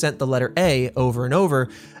just sent the letter A over and over,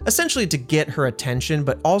 essentially to get her attention,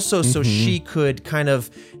 but also so she could kind of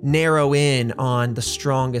narrow in on the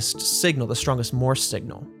strongest signal, the strongest Morse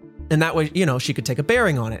signal. And that way, she could take a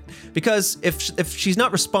bearing on it. Because if she's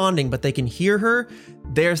not responding, but they can hear her,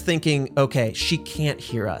 they're thinking, okay, she can't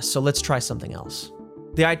hear us, so let's try something else.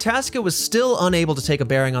 The Itasca was still unable to take a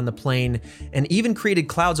bearing on the plane, and even created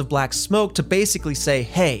clouds of black smoke to basically say,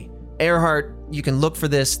 hey, Earhart, you can look for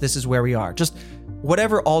this. This is where we are. Just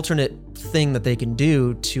whatever alternate thing that they can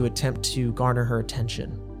do to attempt to garner her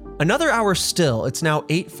attention. Another hour still, it's now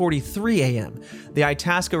 8:43 a.m. The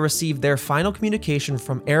Itasca received their final communication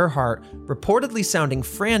from Earhart, reportedly sounding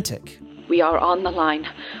frantic. "We are on the line,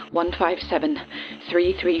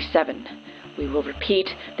 157337. We will repeat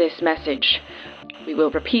this message. We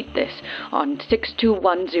will repeat this on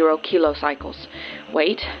 6210 kilocycles.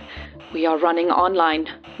 Wait, we are running online,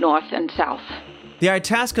 north and south." The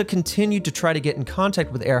Itasca continued to try to get in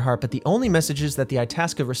contact with Earhart, but the only messages that the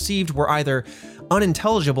Itasca received were either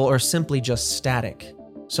unintelligible or simply just static.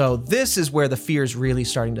 So this is where the fear is really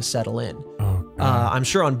starting to settle in. I'm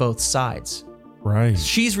sure on both sides. Right.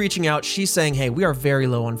 She's reaching out. She's saying, hey, we are very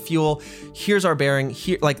low on fuel. Here's our bearing.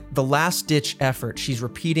 Here, the last ditch effort. She's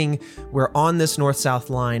repeating, we're on this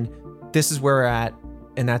north-south line. This is where we're at.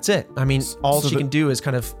 And that's it. I mean, all she can do is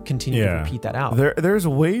kind of continue to repeat that out. There's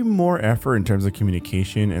way more effort in terms of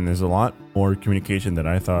communication, and there's a lot more communication that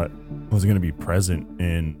I thought was going to be present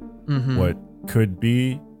in what could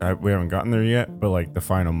be. We haven't gotten there yet, but the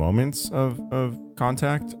final moments of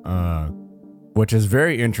contact, which is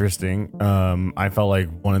very interesting. I felt like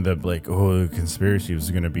one of the conspiracy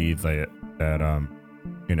was going to be that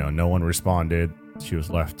no one responded. She was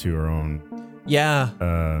left to her own.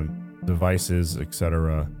 Devices,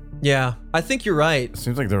 etc. Yeah, I think you're right. It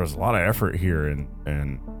seems like there was a lot of effort here, and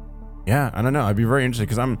yeah, I don't know. I'd be very interested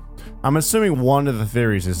because I'm assuming one of the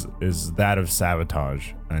theories is that of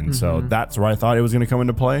sabotage, and so that's where I thought it was going to come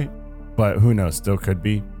into play. But who knows? Still could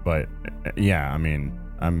be. But yeah, I mean,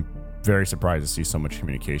 I'm very surprised to see so much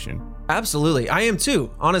communication. Absolutely. I am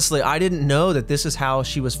too. Honestly, I didn't know that this is how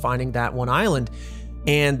she was finding that one island,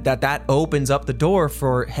 and that opens up the door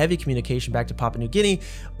for heavy communication back to Papua New Guinea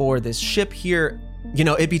or this ship here. You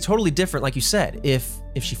know, it'd be totally different, like you said, if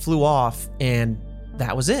she flew off and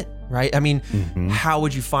that was it, right? I mean, how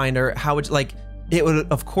would you find her? How would, like, it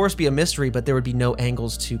would of course be a mystery, but there would be no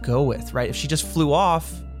angles to go with, right? If she just flew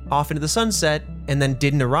off into the sunset and then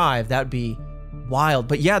didn't arrive, that would be wild.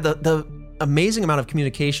 But yeah, the amazing amount of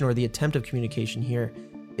communication, or the attempt of communication here,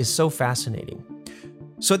 is so fascinating.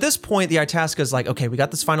 So at this point, the Itasca is like, okay, we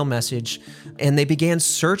got this final message, and they began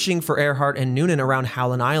searching for Earhart and Noonan around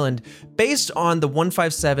Howland Island based on the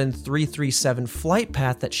 157337 flight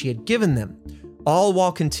path that she had given them, all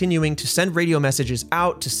while continuing to send radio messages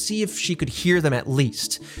out to see if she could hear them at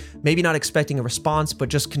least. Maybe not expecting a response, but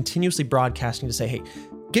just continuously broadcasting to say, hey,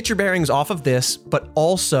 get your bearings off of this, but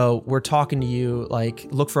also we're talking to you, like,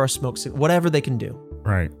 look for our smoke, whatever they can do.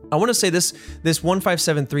 Right. I want to say this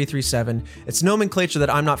 157337, it's nomenclature that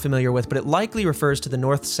I'm not familiar with, but it likely refers to the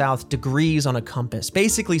north-south degrees on a compass,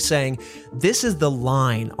 basically saying this is the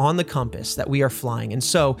line on the compass that we are flying. And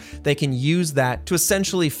so they can use that to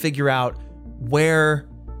essentially figure out where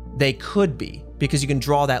they could be, because you can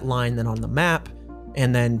draw that line then on the map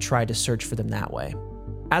and then try to search for them that way.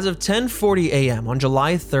 As of 10:40 a.m. on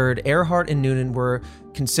July 3rd, Earhart and Noonan were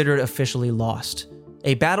considered officially lost.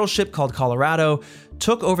 A battleship called Colorado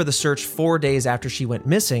took over the search 4 days after she went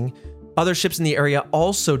missing. Other ships in the area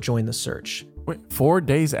also joined the search. Wait, 4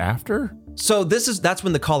 days after? So that's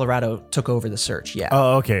when the Colorado took over the search, yeah.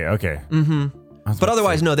 Oh, okay. But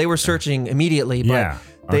otherwise, no, they were searching immediately, but Yeah.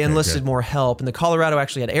 they Okay, enlisted good. more help. And the Colorado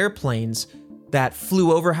actually had airplanes that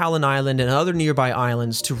flew over Howland Island and other nearby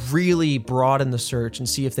islands to really broaden the search and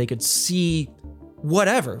see if they could see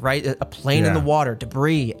whatever, right? A plane in the Yeah. water,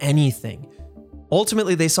 debris, anything.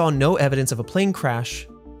 Ultimately, they saw no evidence of a plane crash,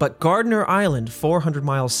 but Gardner Island, 400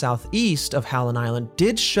 miles southeast of Howland Island,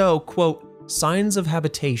 did show, quote, signs of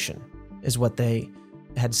habitation, is what they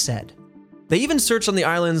had said. They even searched on the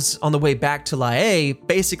islands on the way back to Lae,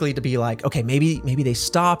 basically to be like, okay, maybe they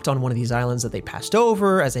stopped on one of these islands that they passed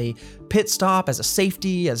over as a pit stop, as a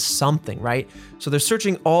safety, as something, right? So they're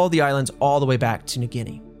searching all the islands all the way back to New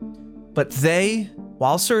Guinea. But they,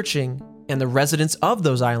 while searching, and the residents of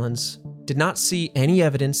those islands did not see any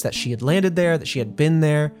evidence that she had landed there, that she had been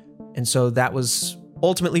there, and so that was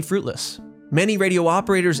ultimately fruitless. Many radio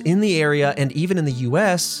operators in the area and even in the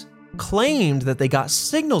US claimed that they got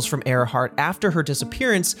signals from Earhart after her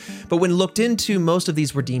disappearance, but when looked into, most of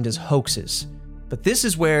these were deemed as hoaxes. But this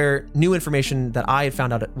is where new information that I had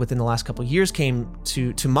found out within the last couple of years came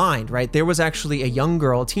to mind, right? There was actually a young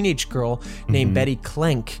girl, a teenage girl named Betty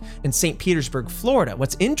Klenk in St. Petersburg, Florida.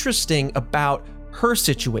 What's interesting about her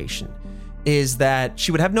situation is that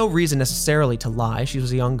she would have no reason necessarily to lie. She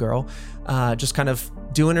was a young girl, just kind of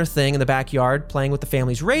doing her thing in the backyard, playing with the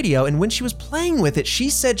family's radio. And when she was playing with it, she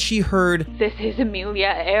said she heard, This is Amelia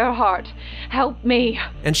Earhart. Help me.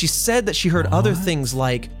 and she said that she heard other things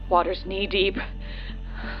like, Water's knee deep.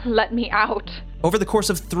 Let me out. over the course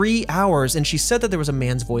of 3 hours, and she said that there was a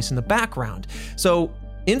man's voice in the background. So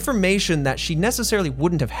information that she necessarily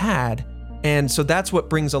wouldn't have had. And so that's what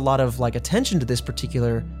brings a lot of like attention to this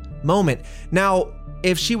particular moment. Now,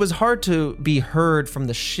 if she was hard to be heard from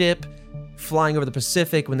the ship flying over the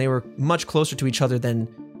Pacific when they were much closer to each other than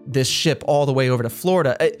this ship all the way over to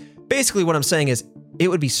Florida, basically what I'm saying is it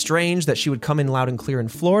would be strange that she would come in loud and clear in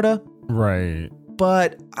Florida. Right.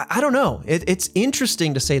 But I don't know. It's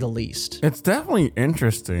interesting to say the least. It's definitely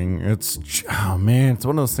interesting. Oh man, it's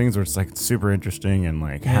one of those things where it's like super interesting and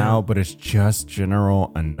like how, but it's just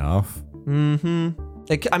general enough.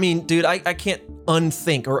 I mean, dude, I can't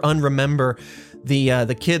unthink or unremember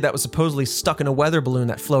the kid that was supposedly stuck in a weather balloon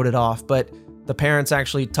that floated off, but the parents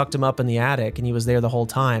actually tucked him up in the attic and he was there the whole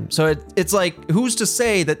time. So it's like, who's to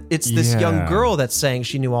say that it's this young girl that's saying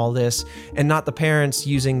she knew all this and not the parents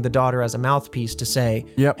using the daughter as a mouthpiece to say,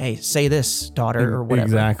 hey, say this, daughter, or whatever.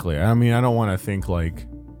 Exactly. I mean, I don't want to think like,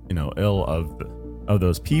 ill of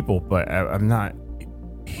those people, but I'm not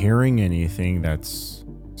hearing anything that's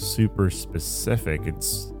super specific.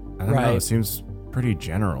 I don't know, it seems pretty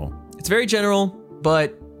general. It's very general,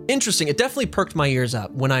 but interesting. It definitely perked my ears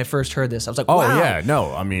up when I first heard this. I was like, wow. Oh, yeah.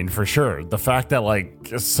 No, I mean, for sure. The fact that like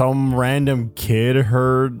some random kid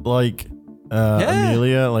heard like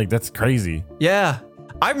Amelia, like that's crazy. Yeah.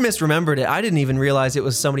 I misremembered it. I didn't even realize it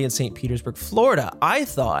was somebody in St. Petersburg, Florida. I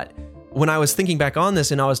thought when I was thinking back on this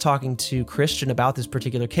and I was talking to Christian about this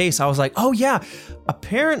particular case, I was like, oh yeah,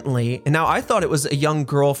 apparently, and now I thought it was a young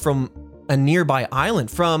girl from a nearby island,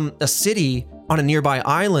 from a city on a nearby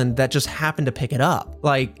island that just happened to pick it up.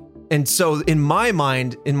 Like, And so in my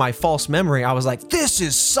mind, in my false memory, I was like, this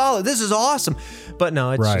is solid. This is awesome. But no,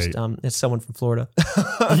 it's just, it's someone from Florida.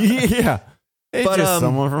 Yeah. It's just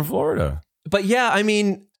someone from Florida. But yeah, I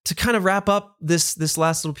mean, to kind of wrap up this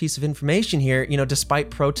last little piece of information here, despite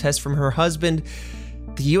protests from her husband,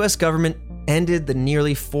 the U.S. government ended the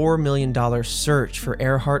nearly $4 million search for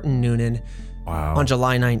Earhart and Noonan on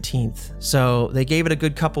July 19th. So they gave it a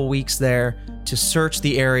good couple weeks there to search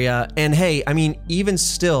the area. And hey, I mean, even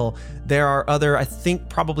still, there are other, I think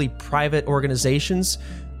probably private organizations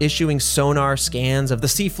issuing sonar scans of the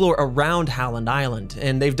seafloor around Howland Island.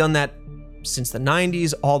 And they've done that since the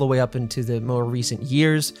 90s all the way up into the more recent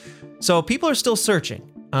years. So people are still searching.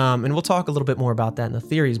 And we'll talk a little bit more about that in the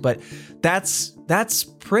theories, but that's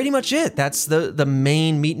pretty much it. That's the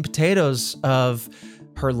main meat and potatoes of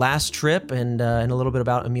her last trip and a little bit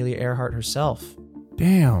about Amelia Earhart herself.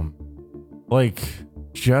 Damn. Like,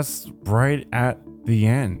 just right at the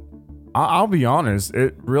end. I'll be honest,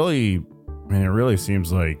 it really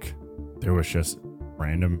seems like there was just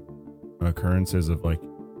random occurrences of like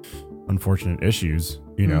unfortunate issues,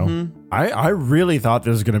 Mm-hmm. I really thought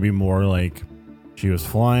this was going to be more like she was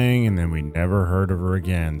flying and then we never heard of her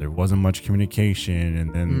again. There wasn't much communication,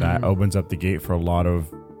 and then that opens up the gate for a lot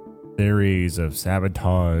of theories of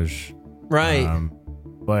sabotage. Right.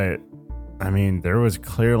 But I mean, there was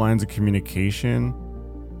clear lines of communication.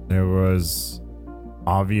 There was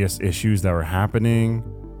obvious issues that were happening.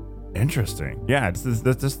 Interesting. Yeah,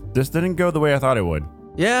 this didn't go the way I thought it would.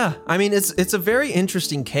 Yeah, I mean, it's a very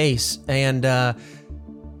interesting case. And,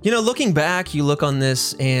 looking back, you look on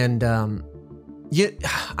this and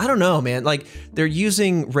I don't know, man. Like, they're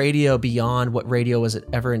using radio beyond what radio was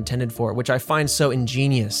ever intended for, which I find so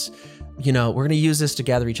ingenious. We're going to use this to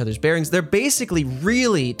gather each other's bearings. They're basically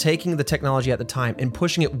really taking the technology at the time and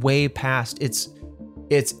pushing it way past its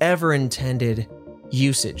ever intended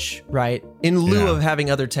usage, right? In lieu of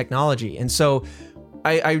having other technology. And so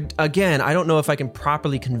I don't know if I can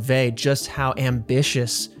properly convey just how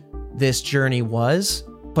ambitious this journey was,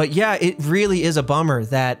 but yeah, it really is a bummer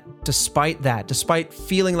that despite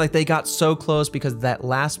feeling like they got so close because that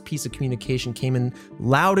last piece of communication came in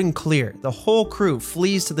loud and clear, the whole crew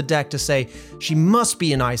flees to the deck to say, she must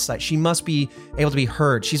be in eyesight. She must be able to be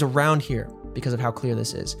heard. She's around here because of how clear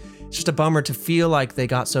this is. It's just a bummer to feel like they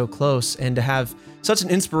got so close and to have such an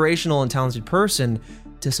inspirational and talented person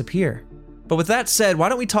disappear. But with that said, why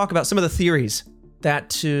don't we talk about some of the theories that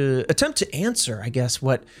to attempt to answer, I guess,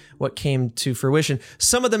 what came to fruition.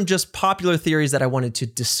 Some of them just popular theories that I wanted to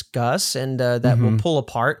discuss and that we'll pull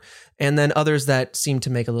apart, and then others that seem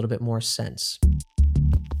to make a little bit more sense.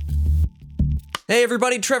 Hey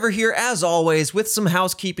everybody, Trevor here as always with some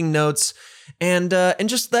housekeeping notes and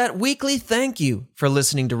just that weekly thank you for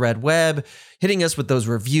listening to Red Web, hitting us with those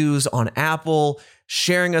reviews on Apple,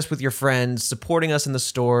 sharing us with your friends, supporting us in the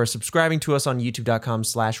store, subscribing to us on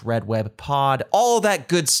youtube.com/redwebpod, all that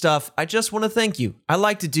good stuff. I just want to thank you. I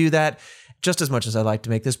like to do that just as much as I like to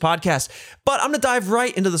make this podcast. But I'm going to dive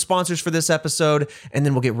right into the sponsors for this episode, and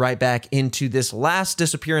then we'll get right back into this last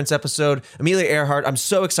disappearance episode. Amelia Earhart, I'm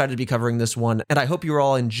so excited to be covering this one, and I hope you're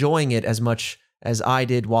all enjoying it as much as I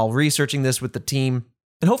did while researching this with the team.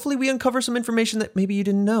 And hopefully we uncover some information that maybe you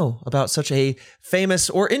didn't know about such a famous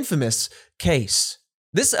or infamous case.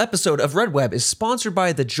 This episode of Red Web is sponsored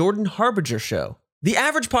by The Jordan Harbinger Show. The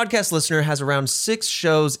average podcast listener has around 6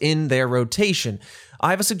 shows in their rotation. I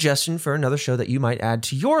have a suggestion for another show that you might add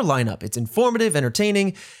to your lineup. It's informative,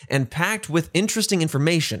 entertaining, and packed with interesting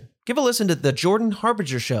information. Give a listen to The Jordan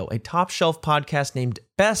Harbinger Show, a top shelf podcast named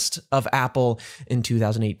Best of Apple in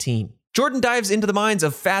 2018. Jordan dives into the minds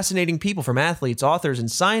of fascinating people, from athletes, authors,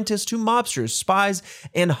 and scientists to mobsters, spies,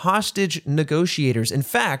 and hostage negotiators. In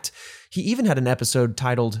fact, he even had an episode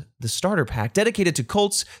titled The Starter Pack, dedicated to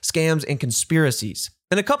cults, scams, and conspiracies.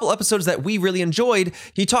 In a couple episodes that we really enjoyed,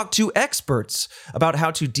 he talked to experts about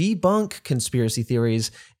how to debunk conspiracy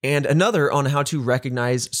theories, and another on how to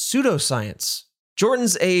recognize pseudoscience.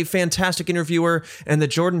 Jordan's a fantastic interviewer, and The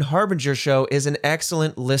Jordan Harbinger Show is an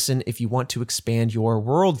excellent listen if you want to expand your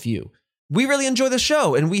worldview. We really enjoy the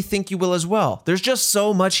show, and we think you will as well. There's just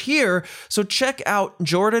so much here, so check out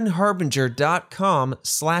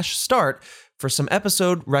jordanharbinger.com/start for some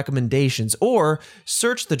episode recommendations, or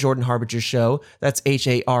search The Jordan Harbinger Show, that's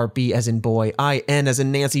HARB as in boy, IN as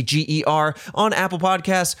in Nancy, GER, on Apple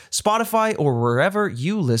Podcasts, Spotify, or wherever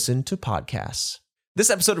you listen to podcasts. This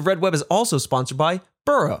episode of Red Web is also sponsored by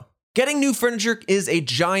Burrow. Getting new furniture is a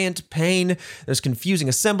giant pain. There's confusing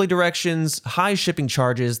assembly directions, high shipping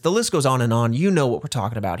charges, the list goes on and on. You know what we're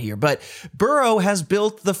talking about here. But Burrow has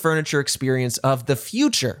built the furniture experience of the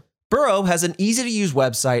future. Burrow has an easy-to-use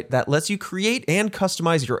website that lets you create and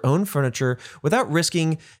customize your own furniture without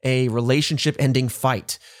risking a relationship-ending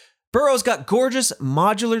fight. Burrow's got gorgeous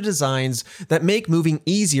modular designs that make moving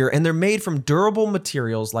easier, and they're made from durable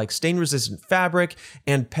materials like stain-resistant fabric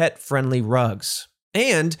and pet-friendly rugs.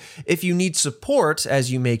 And if you need support as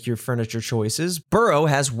you make your furniture choices, Burrow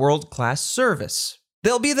has world-class service.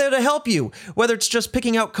 They'll be there to help you, whether it's just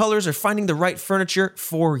picking out colors or finding the right furniture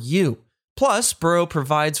for you. Plus, Burrow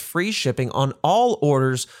provides free shipping on all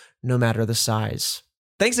orders, no matter the size.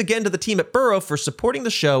 Thanks again to the team at Burrow for supporting the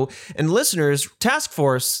show. And listeners, Task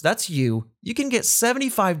Force, that's you. You can get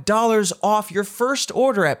 $75 off your first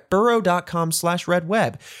order at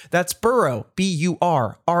burrow.com/redweb. That's Burrow,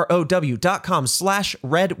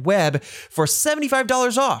 BURROW.com/redweb for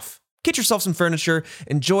 $75 off. Get yourself some furniture,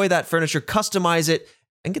 enjoy that furniture, customize it,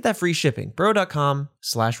 and get that free shipping.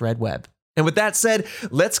 Burrow.com/redweb. And with that said,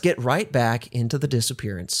 let's get right back into the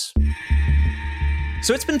disappearance.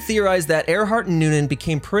 So it's been theorized that Earhart and Noonan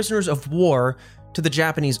became prisoners of war to the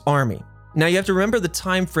Japanese army. Now you have to remember the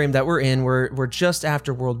time frame that we're in. We're just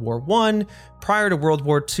after World War I. Prior to World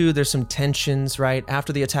War II, there's some tensions, right?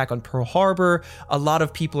 After the attack on Pearl Harbor, a lot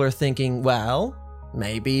of people are thinking, well,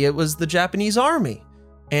 maybe it was the Japanese army,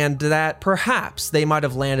 and that perhaps they might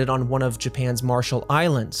have landed on one of Japan's Marshall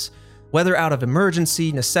Islands. Whether out of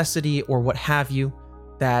emergency, necessity, or what have you,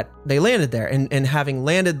 that they landed there. And having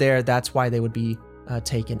landed there, that's why they would be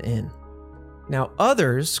taken in. Now,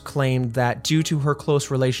 others claimed that due to her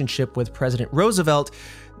close relationship with President Roosevelt,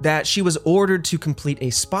 that she was ordered to complete a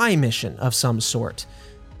spy mission of some sort.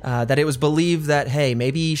 That it was believed that, hey,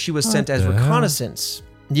 maybe she was sent as reconnaissance.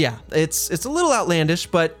 Yeah, it's a little outlandish,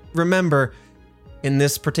 but remember, in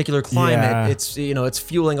this particular climate, it's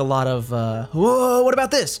fueling a lot of, whoa, what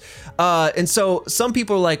about this? And so some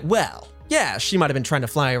people are like, well, yeah, she might have been trying to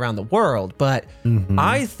fly around the world, but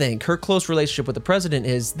I think her close relationship with the president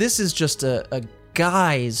this is just a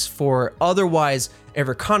guise for otherwise a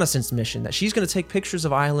reconnaissance mission, that she's going to take pictures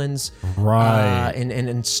of islands, right,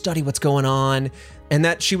 and study what's going on, and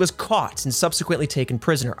that she was caught and subsequently taken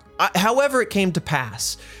prisoner. However it came to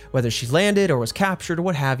pass, whether she landed or was captured or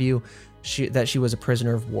what have you, that she was a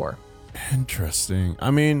prisoner of war. Interesting.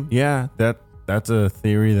 I mean, yeah, that's a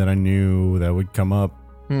theory that I knew that would come up.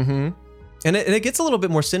 And it gets a little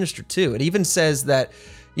bit more sinister too. It even says that,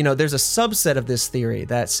 there's a subset of this theory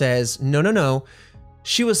that says, no,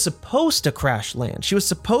 she was supposed to crash land. She was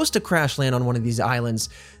supposed to crash land on one of these islands,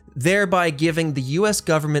 thereby giving the US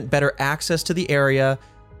government better access to the area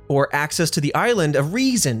or access to the island, a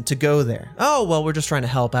reason to go there. Oh, well, we're just trying to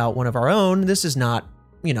help out one of our own. This is not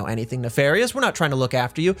anything nefarious. We're not trying to look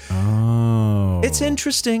after you. Oh. It's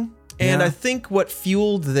interesting. And I think what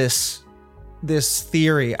fueled this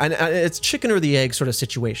theory, and it's chicken or the egg sort of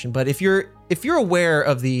situation, but if you're aware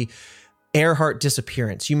of the Earhart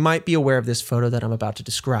disappearance, you might be aware of this photo that I'm about to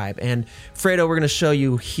describe. And Fredo, we're going to show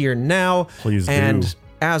you here now. Please do. And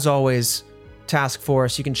as always, Task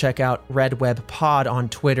Force, you can check out Redweb Pod on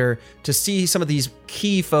Twitter to see some of these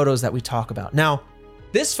key photos that we talk about. Now,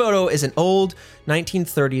 this photo is an old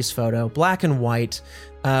 1930s photo, black and white,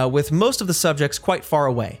 with most of the subjects quite far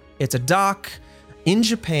away. It's a dock in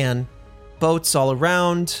Japan, boats all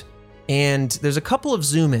around, and there's a couple of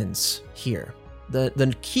zoom-ins here.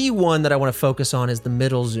 The key one that I want to focus on is the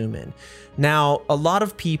middle zoom-in. Now, a lot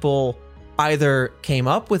of people either came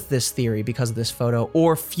up with this theory because of this photo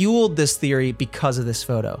or fueled this theory because of this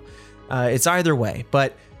photo. It's either way,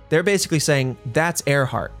 but they're basically saying that's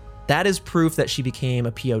Earhart. That is proof that she became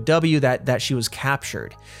a POW, that she was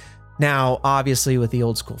captured. Now, obviously, with the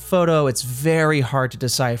old school photo, it's very hard to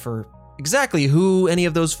decipher exactly who any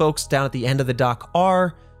of those folks down at the end of the dock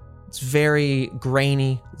are. It's very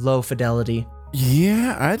grainy, low fidelity.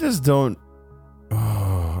 Yeah, I just don't.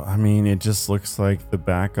 I mean, it just looks like the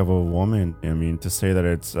back of a woman. I mean, to say that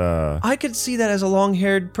it's I could see that as a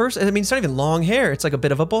long-haired person. I mean, it's not even long hair. It's like a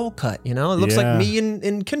bit of a bowl cut, It looks like me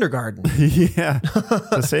in kindergarten. Yeah.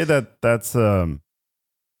 To say that that's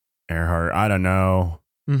Earhart, I don't know.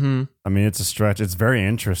 I mean, it's a stretch. It's very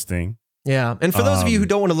interesting. Yeah. And for those of you who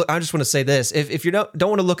don't want to look, I just want to say this. If you don't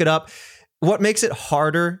want to look it up, what makes it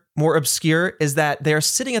harder, more obscure, is that they're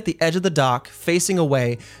sitting at the edge of the dock facing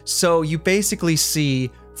away. So you basically see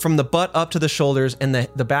from the butt up to the shoulders and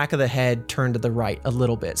the back of the head turned to the right a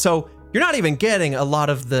little bit. So you're not even getting a lot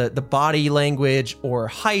of the body language or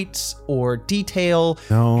height or detail.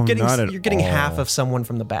 No, you're getting half of someone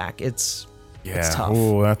from the back. It's tough.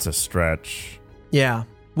 Oh, that's a stretch. Yeah.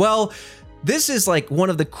 Well, this is like one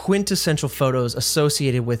of the quintessential photos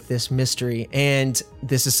associated with this mystery, and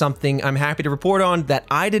this is something I'm happy to report on that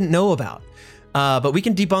I didn't know about. But we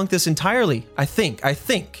can debunk this entirely, I think,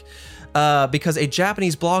 because a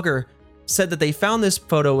Japanese blogger said that they found this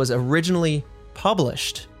photo was originally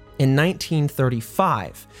published in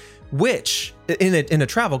 1935, which in a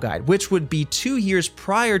travel guide, which would be 2 years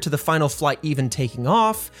prior to the final flight even taking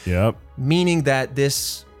off. Yep. Meaning that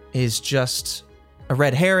this is just a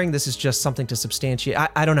red herring. This is just something to substantiate.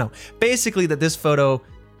 I don't know. Basically, that this photo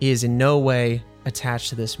is in no way attached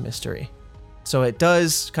to this mystery. So it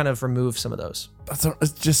does kind of remove some of those.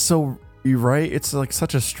 It's just so, you're right. It's like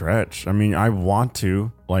such a stretch. I mean, I want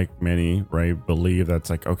to, like many, right, believe that's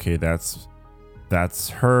like, okay, that's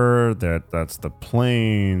her, that's the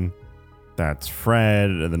plane, that's Fred,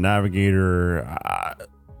 the navigator.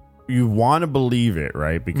 You want to believe it,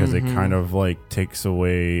 right? Because it kind of like takes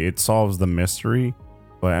away, it solves the mystery.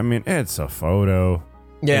 But I mean, it's a photo.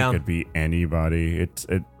 Yeah. It could be anybody. It's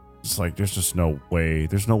like there's just no way.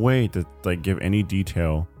 There's no way to like give any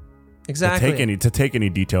detail. Exactly. To take any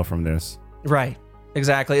detail from this. Right.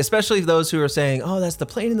 Exactly. Especially those who are saying, "Oh, that's the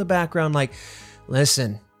plane in the background." Like,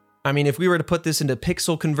 listen. I mean, if we were to put this into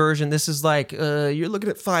pixel conversion, this is like you're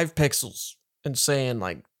looking at 5 pixels and saying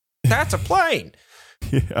like, "That's a plane."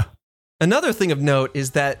 Yeah. Another thing of note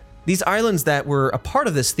is that these islands that were a part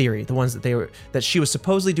of this theory, the ones that she was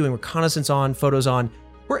supposedly doing reconnaissance on, photos on,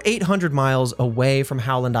 were 800 miles away from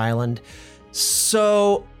Howland Island.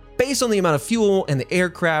 So based on the amount of fuel and the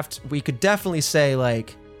aircraft, we could definitely say,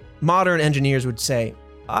 like, modern engineers would say,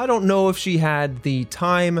 I don't know if she had the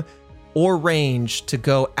time or range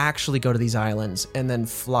to actually go to these islands and then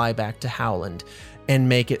fly back to Howland and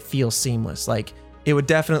make it feel seamless. Like, it would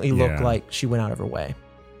definitely look like she went out of her way.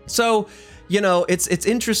 So, you know, it's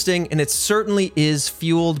interesting, and it certainly is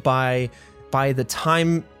fueled by the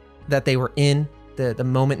time that they were in, the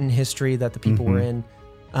moment in history that the people were in.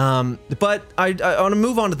 But I want to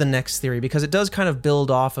move on to the next theory, because it does kind of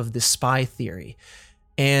build off of the spy theory.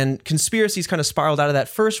 And conspiracies kind of spiraled out of that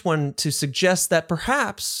first one to suggest that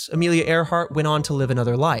perhaps Amelia Earhart went on to live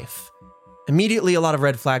another life. Immediately, a lot of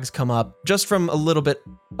red flags come up just from a little bit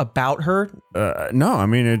about her. No, I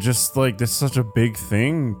mean, it just like, this is such a big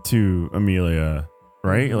thing to Amelia,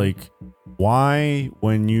 right? Like, why,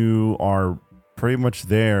 when you are pretty much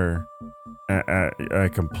there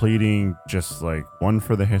completing just like one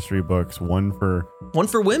for the history books, one for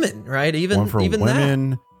women, right? Even women,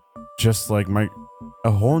 that. just like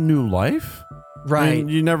a whole new life, right? I mean,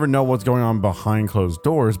 you never know what's going on behind closed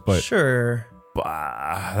doors, but sure,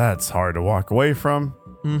 that's hard to walk away from.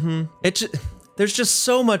 There's just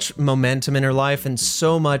so much momentum in her life and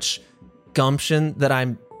so much gumption that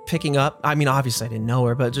I'm picking up. I mean, obviously I didn't know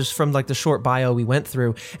her, but just from like the short bio we went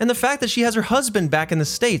through, and the fact that she has her husband back in the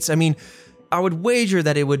States. I mean, I would wager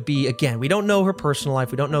that it would be, again, we don't know her personal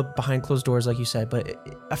life, we don't know behind closed doors like you said, but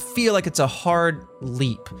I feel like it's a hard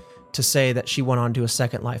leap to say that she went on to a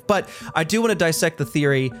second life. But I do want to dissect the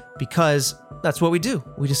theory, because that's what we do.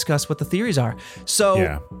 We discuss what the theories are.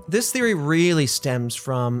 So This theory really stems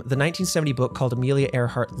from the 1970 book called Amelia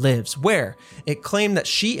Earhart Lives, where it claimed that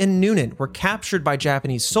she and Noonan were captured by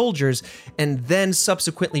Japanese soldiers and then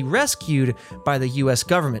subsequently rescued by the US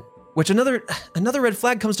government. Which another red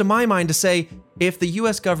flag comes to my mind to say, if the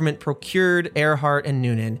US government procured Earhart and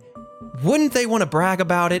Noonan, wouldn't they want to brag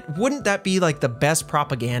about it? Wouldn't that be like the best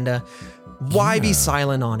propaganda? Why be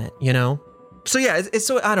silent on it, you know? So yeah, it's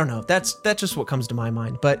so, I don't know. That's just what comes to my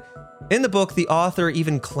mind. But in the book, the author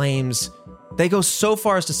even claims, they go so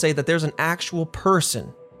far as to say that there's an actual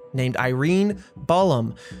person named Irene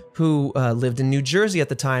Bullum who lived in New Jersey at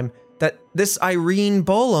the time, that this Irene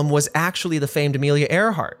Bullum was actually the famed Amelia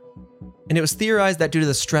Earhart. And it was theorized that due to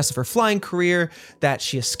the stress of her flying career, that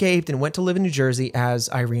she escaped and went to live in New Jersey as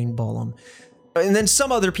Irene Bullum. And then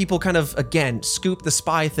some other people kind of, again, scoop the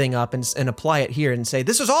spy thing up and apply it here and say,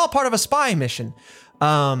 this is all part of a spy mission.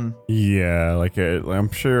 Yeah, like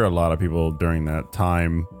I'm sure a lot of people during that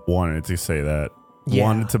time wanted to say that,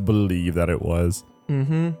 wanted to believe that it was.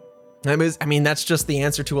 I mean, that's just the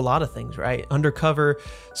answer to a lot of things, right? Undercover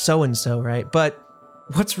so-and-so, right? But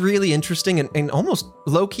what's really interesting and almost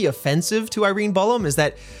low-key offensive to Irene Bullum is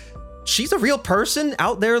that she's a real person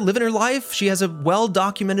out there living her life. She has a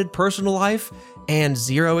well-documented personal life and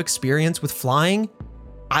zero experience with flying.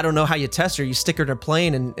 I don't know how you test her. You stick her in a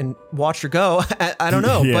plane and watch her go. I don't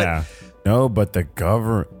know. Yeah. But the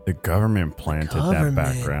government planted that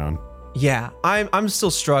background. Yeah, I'm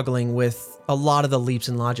still struggling with a lot of the leaps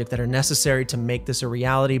in logic that are necessary to make this a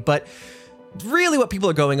reality. But really what people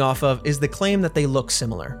are going off of is the claim that they look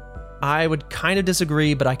similar. I would kind of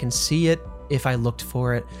disagree, but I can see it if I looked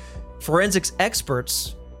for it. Forensics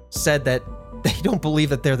experts said that they don't believe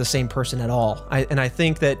that they're the same person at all. I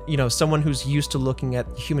think that, you know, someone who's used to looking at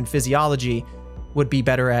human physiology would be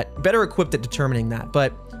better equipped at determining that.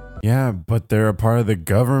 But yeah, but they're a part of the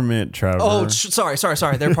government, Trevor. oh, sorry.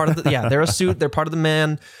 They're part of the they're a suit. They're part of the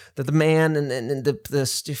man. They're the man and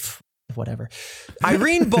the whatever.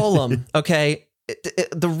 Irene Bolam, okay,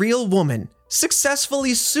 the real woman,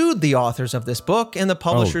 successfully sued the authors of this book, and the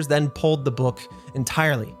publishers then pulled the book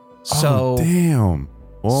entirely. So damn.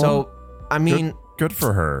 Well, so I mean, good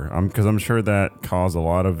for her. Because I'm sure that caused a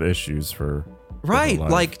lot of issues for right, her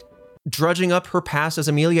life. like drudging up her past as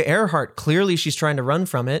Amelia Earhart. Clearly, she's trying to run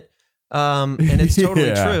from it, and it's totally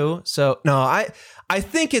Yeah. true. So no, I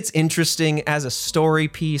think it's interesting as a story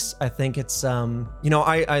piece. I think it's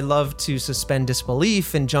I love to suspend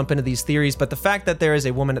disbelief and jump into these theories, but the fact that there is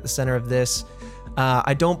a woman at the center of this,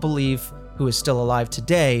 I don't believe, who is still alive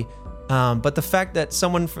today. But the fact that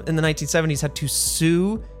someone in the 1970s had to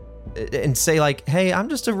sue and say like, hey, I'm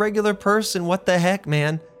just a regular person. What the heck,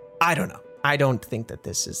 man? I don't know. I don't think that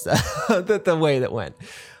this is the way that went.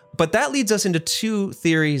 But that leads us into two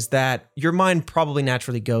theories that your mind probably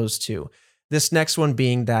naturally goes to. This next one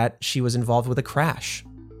being that she was involved with a crash.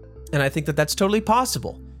 And I think that that's totally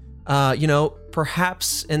possible.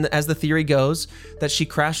 Perhaps, as the theory goes, that she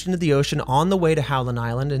crashed into the ocean on the way to Howland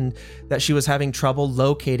Island and that she was having trouble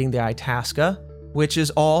locating the Itasca, which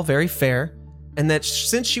is all very fair. And that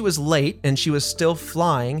since she was late and she was still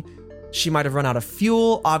flying, she might have run out of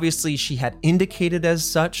fuel. Obviously, she had indicated as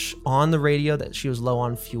such on the radio that she was low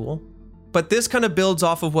on fuel. But this kind of builds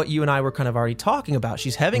off of what you and I were kind of already talking about.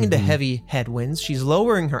 She's heading into heavy headwinds. She's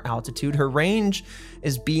lowering her altitude. Her range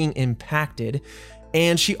is being impacted.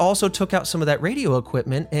 And she also took out some of that radio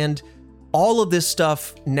equipment. And all of this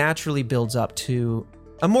stuff naturally builds up to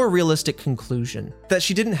a more realistic conclusion that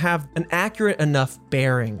she didn't have an accurate enough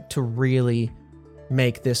bearing to really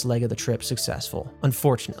make this leg of the trip successful,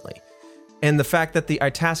 unfortunately. And the fact that the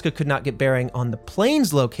Itasca could not get bearing on the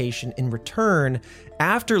plane's location in return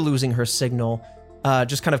after losing her signal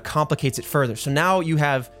just kind of complicates it further. So now you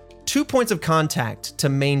have 2 points of contact to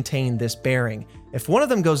maintain this bearing. If one of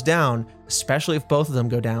them goes down, especially if both of them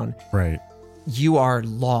go down, right, you are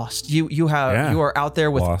lost. You are out there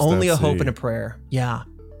with Lost only at a hope sea. and a prayer. Yeah.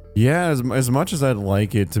 Yeah, as much as I'd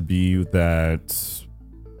like it to be that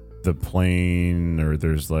the plane, or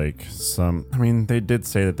there's like some, I mean, they did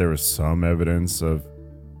say that there was some evidence of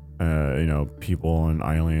people on an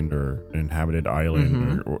island or an inhabited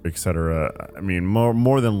island or etc. I mean,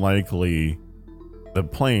 more than likely the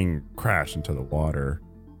plane crashed into the water.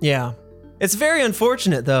 Yeah. It's very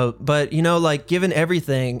unfortunate though, but given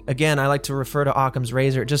everything, again, I like to refer to Occam's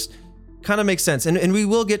razor. It just kind of makes sense. And we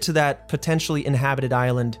will get to that potentially inhabited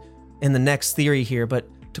island in the next theory here, but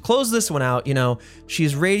to close this one out,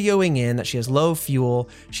 she's radioing in that she has low fuel.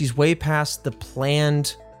 She's way past the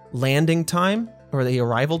planned landing time or the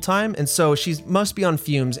arrival time. And so she must be on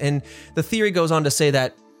fumes. And the theory goes on to say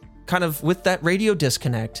that kind of with that radio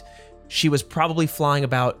disconnect, she was probably flying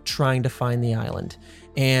about trying to find the island.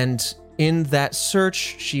 And in that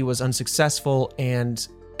search, she was unsuccessful and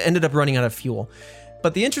ended up running out of fuel.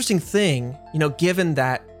 But the interesting thing, given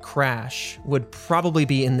that crash would probably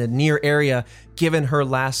be in the near area, given her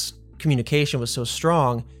last communication was so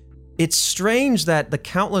strong, it's strange that the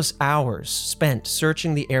countless hours spent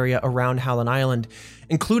searching the area around Howland Island,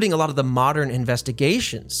 including a lot of the modern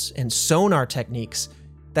investigations and sonar techniques,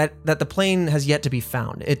 that the plane has yet to be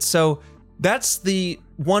found. That's the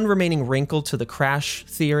one remaining wrinkle to the crash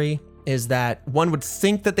theory, is that one would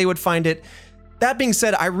think that they would find it. That being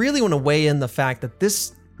said, I really want to weigh in the fact that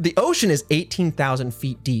the ocean is 18,000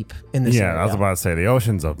 feet deep in this area. Yeah, I was about to say, the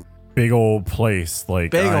ocean's a big old place. Old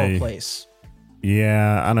place.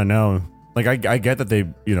 Yeah, I don't know. Like, I get that they,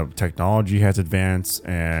 technology has advanced,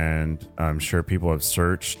 and I'm sure people have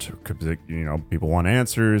searched because, people want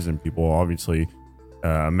answers, and people obviously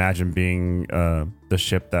imagine being the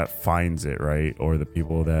ship that finds it, right? Or the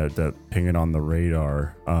people that ping it on the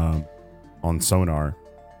radar, on sonar.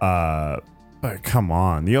 But come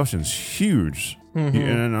on, the ocean's huge.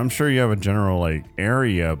 And I'm sure you have a general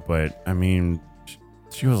area, but I mean,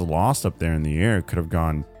 she was lost up there in the air. Could have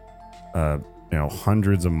gone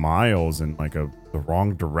hundreds of miles in the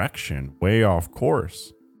wrong direction, way off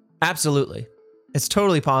course. Absolutely. It's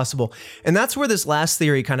totally possible. And that's where this last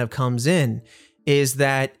theory kind of comes in, is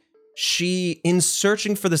that she, in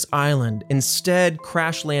searching for this island, instead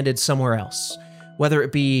crash landed somewhere else. Whether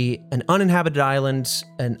it be an uninhabited island,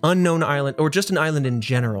 an unknown island, or just an island in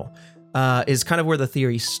general, is kind of where the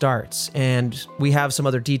theory starts. And we have some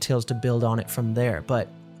other details to build on it from there. But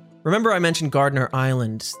remember I mentioned Gardner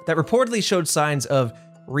Island, that reportedly showed signs of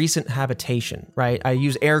recent habitation, right? I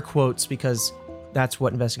use air quotes because that's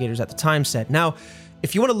what investigators at the time said. Now,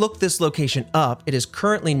 If you want to look this location up, it is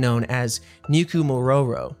currently known as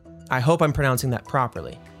Niku-Mororo. I hope I'm pronouncing that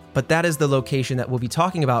properly. But that is the location that we'll be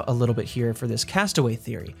talking about a little bit here for this castaway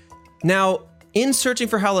theory. Now, in searching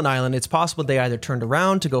for Howland Island, it's possible they either turned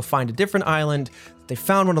around to go find a different island, they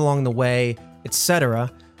found one along the way,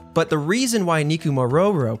 etc. But the reason why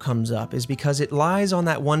Niku-Mororo comes up is because it lies on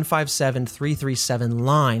that 157337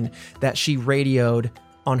 line that she radioed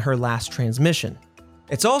on her last transmission.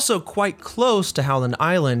 It's also quite close to Howland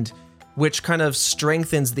Island, which kind of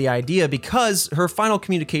strengthens the idea because her final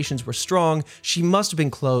communications were strong. She must have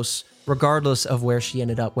been close, regardless of where she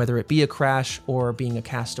ended up, whether it be a crash or being a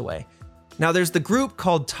castaway. Now, there's the group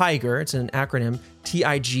called TIGHAR. It's an acronym,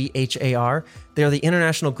 TIGHAR. They are the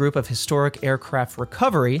International Group of Historic Aircraft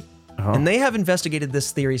Recovery, and they have investigated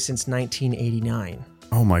this theory since 1989.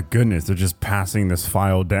 Oh my goodness, they're just passing this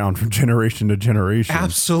file down from generation to generation.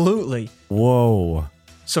 Absolutely. Whoa.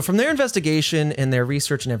 So from their investigation and their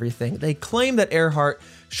research and everything, they claim that Earhart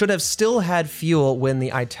should have still had fuel when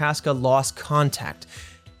the Itasca lost contact,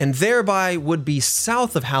 and thereby would be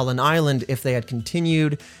south of Howland Island if they had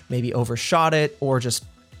continued, maybe overshot it, or just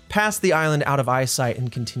passed the island out of eyesight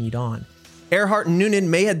and continued on. Earhart and Noonan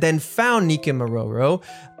may have then found Niku-Mororo,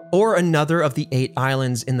 or another of the 8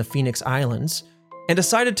 islands in the Phoenix Islands, and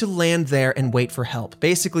decided to land there and wait for help,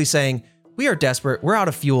 basically saying, we are desperate, we're out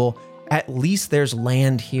of fuel, at least there's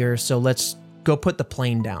land here, so let's go put the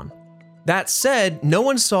plane down. That said, no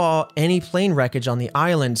one saw any plane wreckage on the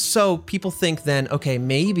island, so people think then, okay,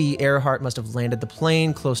 maybe Earhart must have landed the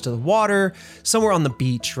plane close to the water, somewhere on the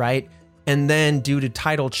beach, right? And then due to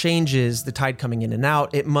tidal changes, the tide coming in and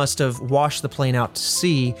out, it must have washed the plane out to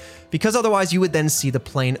sea, because otherwise you would then see the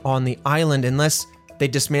plane on the island unless they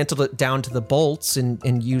dismantled it down to the bolts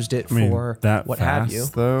and used it for that what fast, have you.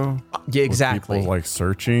 Though? Yeah, exactly. People like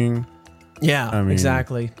searching. Yeah, I mean,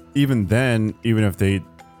 exactly. Even then, even if they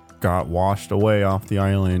got washed away off the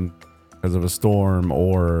island because of a storm,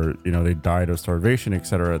 or they died of starvation,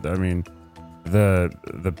 etc. I mean,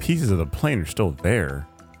 the pieces of the plane are still there.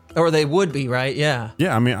 Or they would be, right? Yeah.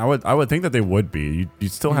 Yeah, I mean, I would think that they would be.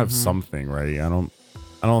 You'd still have something, right? I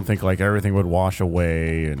don't think like everything would wash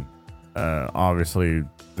away, and obviously,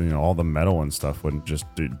 all the metal and stuff wouldn't just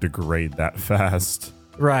degrade that fast.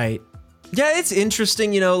 Right. Yeah, it's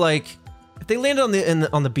interesting. Like if they landed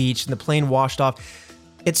on the beach and the plane washed off,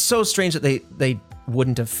 it's so strange that they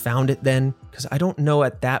wouldn't have found it then, because I don't know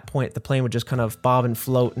at that point the plane would just kind of bob and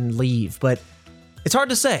float and leave. But it's hard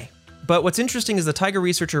to say. But what's interesting is the TIGHAR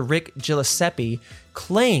researcher Rick Giuseppe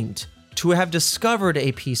claimed to have discovered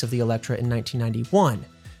a piece of the Electra in 1991.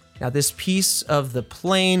 Now, this piece of the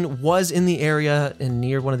plane was in the area and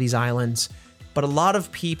near one of these islands, but a lot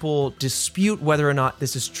of people dispute whether or not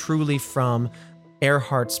this is truly from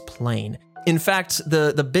Earhart's plane. In fact,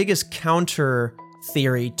 the biggest counter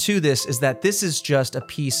theory to this is that this is just a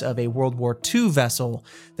piece of a World War II vessel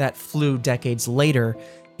that flew decades later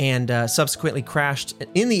and subsequently crashed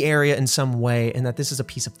in the area in some way, and that this is a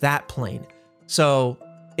piece of that plane. So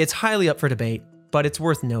it's highly up for debate, but it's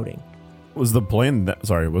worth noting. Was the plane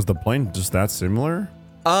just that similar?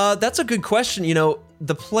 That's a good question.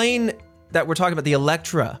 The plane that we're talking about, the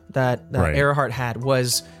Electra that Right. Earhart had,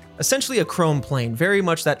 was essentially a chrome plane, very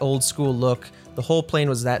much that old school look. The whole plane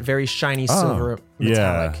was that very shiny silver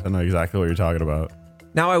metallic. Yeah, I know exactly what you're talking about.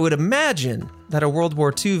 Now, I would imagine that a World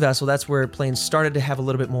War II vessel, that's where planes started to have a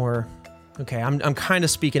little bit more, okay, I'm kind of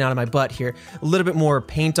speaking out of my butt here, a little bit more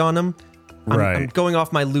paint on them. I'm going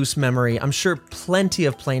off my loose memory. I'm sure plenty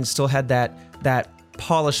of planes still had that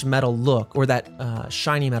polished metal look, or that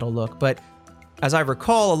shiny metal look, but as I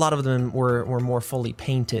recall, a lot of them were more fully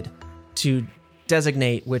painted to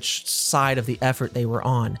designate which side of the effort they were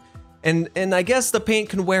on. And I guess the paint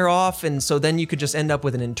can wear off, and so then you could just end up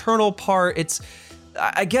with an internal part.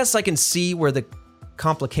 I guess I can see where the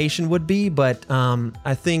complication would be, but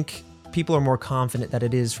I think people are more confident that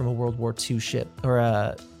it is from a World War II ship or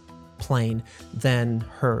a plane than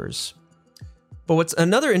hers. But what's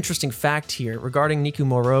another interesting fact here regarding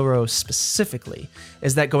Niku-Mororo specifically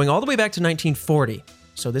is that going all the way back to 1940,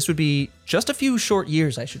 so this would be just a few short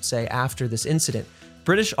years, I should say, after this incident,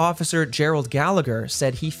 British officer Gerald Gallagher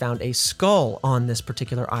said he found a skull on this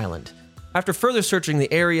particular island. After further searching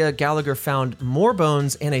the area, Gallagher found more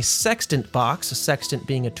bones and a sextant box, a sextant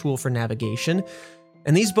being a tool for navigation,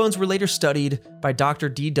 and these bones were later studied by Dr.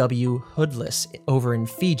 D.W. Hoodless over in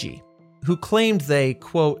Fiji, who claimed they,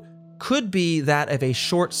 quote, could be that of a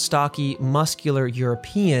short, stocky, muscular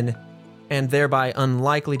European, and thereby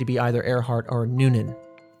unlikely to be either Earhart or Noonan.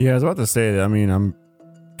 Yeah, I was about to say that. I mean, I'm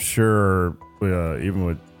sure even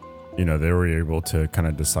with, they were able to kind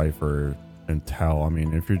of decipher and tell. I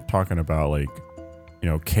mean, if you're talking about like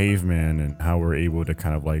cavemen and how we're able to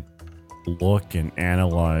kind of like look and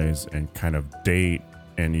analyze and kind of date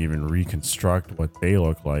and even reconstruct what they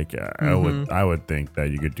look like. I would think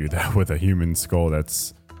that you could do that with a human skull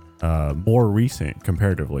that's more recent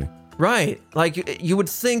comparatively. Right. Like you would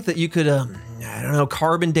think that you could,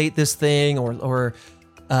 carbon date this thing or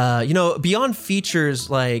beyond features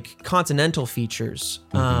like continental features.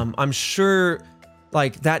 I'm sure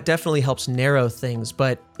like that definitely helps narrow things.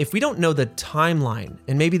 But if we don't know the timeline,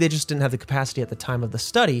 and maybe they just didn't have the capacity at the time of the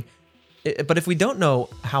study, but if we don't know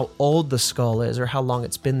how old the skull is or how long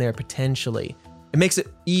it's been there potentially, it makes it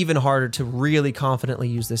even harder to really confidently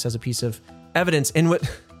use this as a piece of evidence. And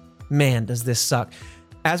man, does this suck.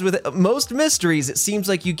 As with most mysteries, it seems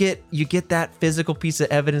like you get that physical piece of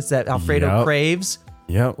evidence that Alfredo craves.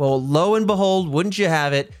 Yep. Well, lo and behold, wouldn't you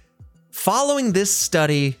have it? Following this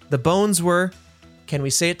study, the bones were, can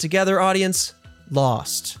we say it together, audience?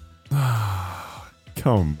 Lost.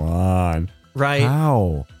 Come on. Right?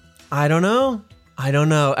 How? I don't know.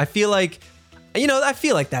 I feel like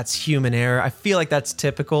that's human error. I feel like that's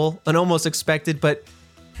typical and almost expected, but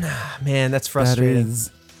man, that's frustrating. That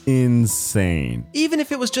is insane. Even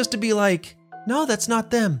if it was just to be like, no, that's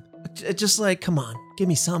not them. Just like, come on, give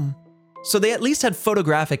me some. So they at least had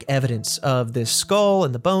photographic evidence of this skull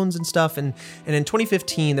and the bones and stuff. And in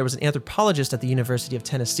 2015, there was an anthropologist at the University of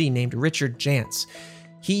Tennessee named Richard Jantz.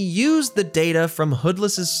 He used the data from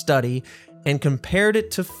Hoodless's study and compared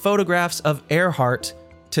it to photographs of Earhart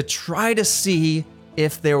to try to see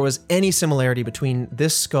if there was any similarity between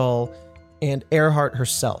this skull and Earhart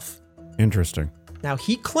herself. Interesting. Now,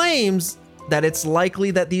 he claims that it's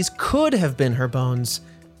likely that these could have been her bones,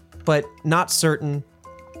 but not certain.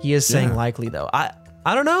 He is saying likely, though. I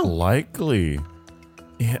don't know. Likely.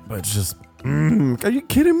 Yeah, but just, are you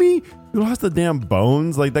kidding me? You lost the damn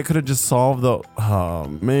bones? Like, that could have just solved the, oh,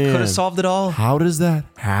 man. Could have solved it all. How does that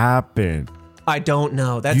happen? I don't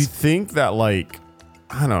know. You think that, like,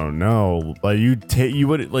 I don't know, like, you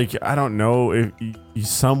would, like, I don't know, if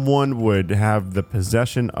someone would have the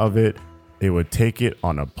possession of it, they would take it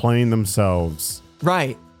on a plane themselves.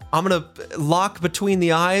 Right. I'm going to lock between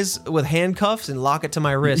the eyes with handcuffs and lock it to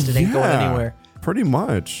my wrist. It ain't going anywhere. Pretty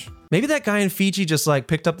much. Maybe that guy in Fiji just like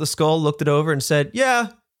picked up the skull, looked it over and said, yeah,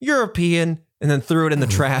 European, and then threw it in the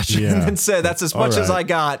trash and then said, that's as much as I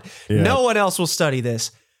got. Yeah. No one else will study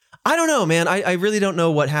this. I don't know, man. I really don't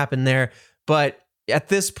know what happened there. But at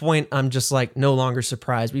this point, I'm just like no longer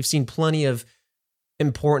surprised. We've seen plenty of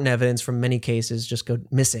important evidence from many cases just go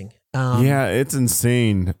missing. Yeah, it's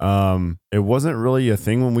insane. It wasn't really a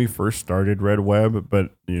thing when we first started Red Web,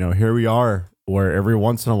 but here we are, where every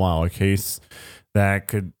once in a while a case that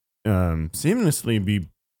could seamlessly be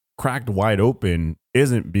cracked wide open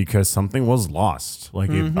isn't because something was lost, like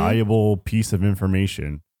a valuable piece of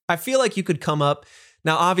information. I feel like you could come up.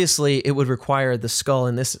 Now, obviously, it would require the skull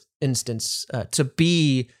in this instance to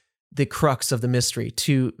be the crux of the mystery.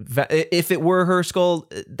 If it were her skull,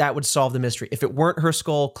 that would solve the mystery. If it weren't her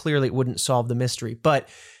skull, clearly it wouldn't solve the mystery. But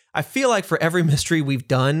I feel like for every mystery we've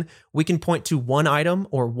done, we can point to one item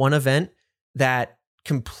or one event that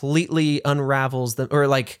completely unravels them or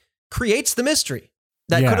like creates the mystery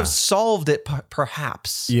that could have solved it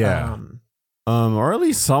perhaps. Yeah. Or at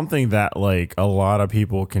least something that like a lot of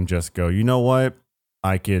people can just go, you know what?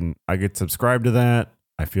 I could subscribe to that.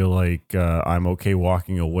 I feel like I'm okay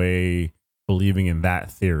walking away believing in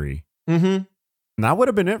that theory. Mm-hmm. And that would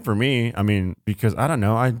have been it for me. I mean, because I don't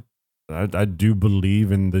know, I do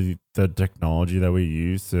believe in the technology that we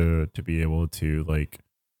use to be able to like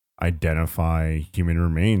identify human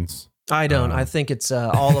remains. I don't. I think it's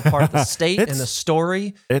all a part of the state and the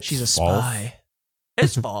story. She's a spy.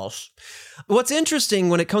 It's false. What's interesting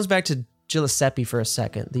when it comes back to Giuseppe for a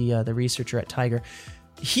second, the researcher at Tiger,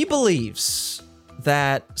 he believes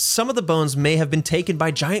that some of the bones may have been taken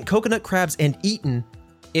by giant coconut crabs and eaten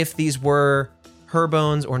if these were her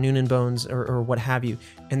bones or Noonan bones or what have you.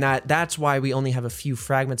 And that's why we only have a few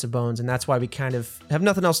fragments of bones, and that's why we kind of have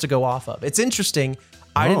nothing else to go off of. It's interesting.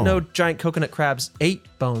 I didn't know giant coconut crabs ate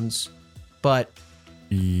bones, but...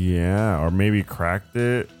 Yeah, or maybe cracked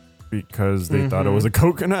it because they thought it was a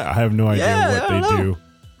coconut. I have no idea what they do.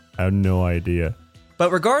 I have no idea.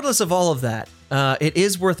 But regardless of all of that, it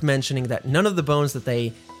is worth mentioning that none of the bones that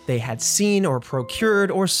they had seen or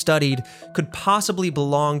procured or studied could possibly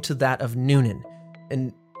belong to that of Noonan.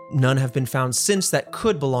 And none have been found since that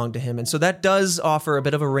could belong to him. And so that does offer a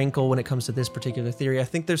bit of a wrinkle when it comes to this particular theory. I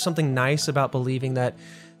think there's something nice about believing that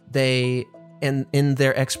they, in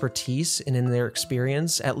their expertise and in their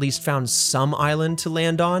experience, at least found some island to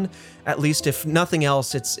land on. At least if nothing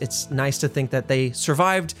else, it's nice to think that they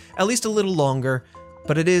survived at least a little longer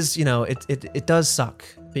But it is, it does suck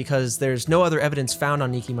because there's no other evidence found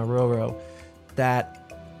on Niki Maroro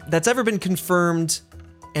that's ever been confirmed,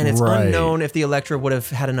 and it's Right. unknown if the Electra would have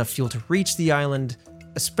had enough fuel to reach the island,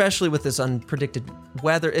 especially with this unpredicted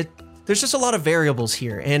weather. There's just a lot of variables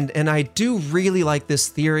here, and I do really like this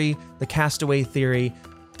theory, the castaway theory,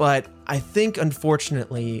 but I think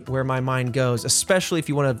unfortunately where my mind goes, especially if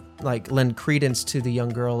you want to like lend credence to the young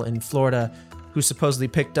girl in Florida who supposedly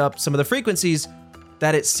picked up some of the frequencies,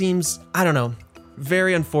 that it seems, I don't know,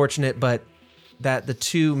 very unfortunate, but that the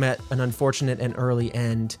two met an unfortunate and early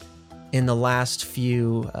end in the last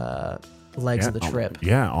few legs of the trip.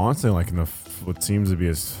 Yeah, honestly, like in what seems to be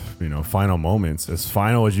as final moments, as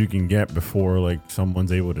final as you can get before like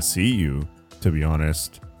someone's able to see you. To be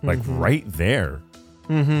honest, like right there.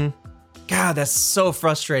 God, that's so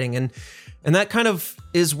frustrating, and that kind of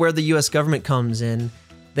is where the U.S. government comes in.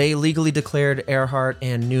 They legally declared Earhart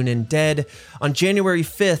and Noonan dead on January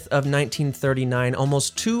 5th of 1939,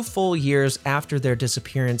 almost 2 full years after their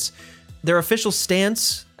disappearance. Their official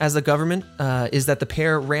stance as the government is that the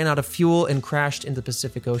pair ran out of fuel and crashed into the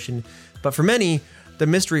Pacific Ocean. But for many, the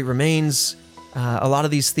mystery remains. A lot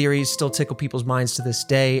of these theories still tickle people's minds to this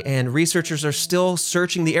day, and researchers are still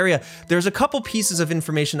searching the area. There's a couple pieces of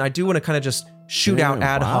information I do want to kind of just shoot out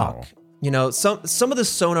ad hoc. Some of the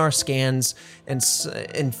sonar scans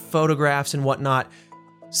and photographs and whatnot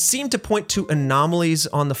seem to point to anomalies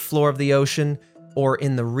on the floor of the ocean or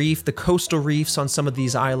in the reef, the coastal reefs on some of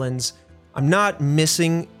these islands. I'm not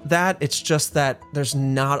missing that. It's just that there's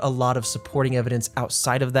not a lot of supporting evidence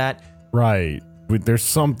outside of that. Right. There's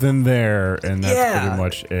something there, and that's pretty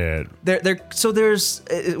much it.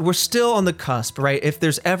 We're still on the cusp, right? If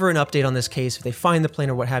there's ever an update on this case, if they find the plane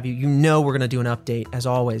or what have you, we're going to do an update as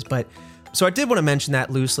always. But so I did want to mention that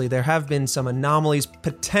loosely. There have been some anomalies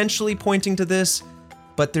potentially pointing to this,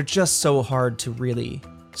 but they're just so hard to really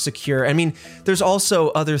secure. I mean, there's also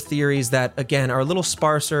other theories that, again, are a little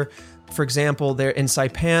sparser. For example, there in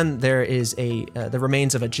Saipan, there is the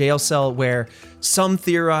remains of a jail cell where some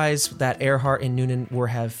theorize that Earhart and Noonan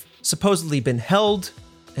have supposedly been held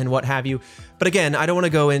and what have you. But again, I don't want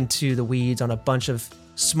to go into the weeds on a bunch of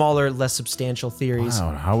smaller, less substantial theories.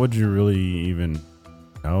 Wow, how would you really even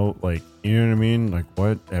know? Like, you know what I mean? Like,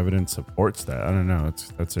 what evidence supports that? I don't know.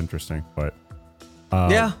 That's interesting, but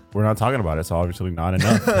we're not talking about it, so obviously not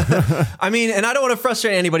enough. I mean, and I don't want to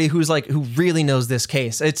frustrate anybody who really knows this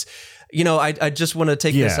case. It's, I just want to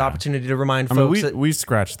take this opportunity to remind folks that we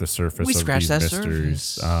scratched the surface of these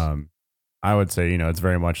mysteries. I would say, it's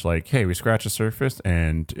very much like, hey, we scratched the surface,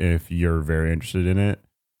 and if you're very interested in it,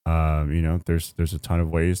 there's a ton of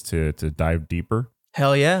ways to dive deeper.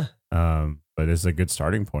 Hell yeah. But it's a good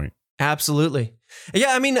starting point. Absolutely.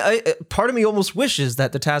 Yeah, I mean, part of me almost wishes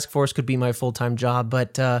that the task force could be my full-time job,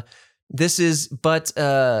 but this is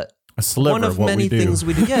a sliver, one of many things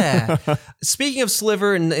we do. Yeah. Speaking of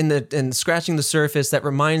sliver and scratching the surface, that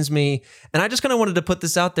reminds me, and I just kind of wanted to put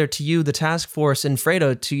this out there to you, the task force, and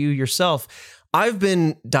Fredo, to you yourself. I've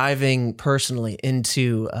been diving personally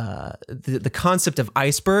into the concept of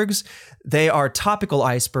icebergs. They are topical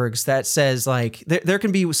icebergs that says like there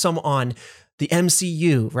can be some on the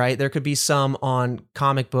MCU, right? There could be some on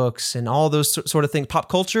comic books and all those sort of things, pop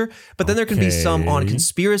culture. But then there can be some on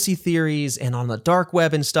conspiracy theories and on the dark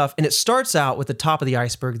web and stuff. And it starts out with the top of the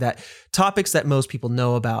iceberg, that topics that most people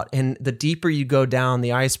know about. And the deeper you go down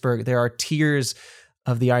the iceberg, there are tiers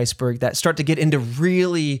of the iceberg that start to get into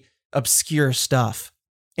really obscure stuff.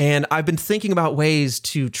 And I've been thinking about ways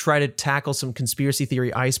to try to tackle some conspiracy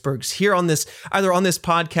theory icebergs here on this, either on this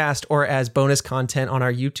podcast or as bonus content on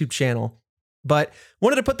our YouTube channel. But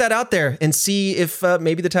wanted to put that out there and see if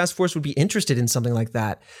maybe the task force would be interested in something like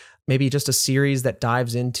that. Maybe just a series that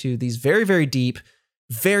dives into these very, very deep,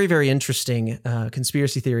 very, very interesting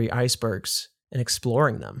conspiracy theory icebergs and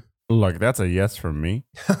exploring them. Look, that's a yes from me.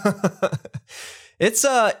 It's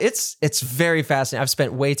very fascinating. I've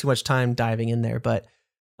spent way too much time diving in there, but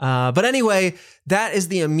anyway, that is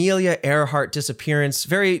the Amelia Earhart disappearance.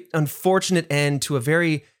 Very unfortunate end to a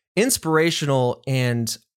very inspirational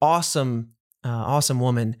and awesome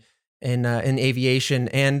woman in aviation,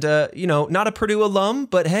 and not a Purdue alum,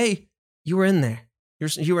 but hey, you were in there.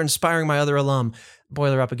 You were inspiring my other alum.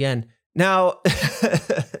 Boiler up again. Now,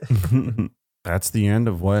 that's the end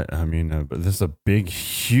of what I mean. But this is a big,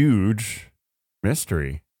 huge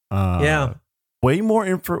mystery. Yeah, way more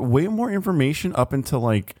information up until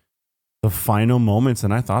like the final moments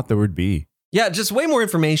than I thought there would be. Yeah, just way more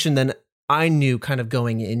information than I knew kind of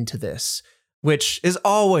going into this, which is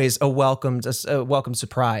always a welcome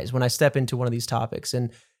surprise when I step into one of these topics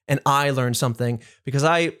and I learn something, because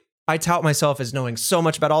I I tout myself as knowing so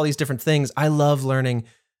much about all these different things. I love learning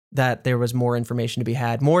that there was more information to be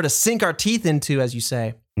had, more to sink our teeth into, as you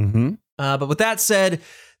say. Mm-hmm. But with that said,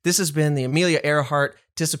 this has been the Amelia Earhart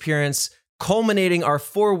disappearance, culminating our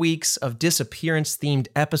 4 weeks of disappearance-themed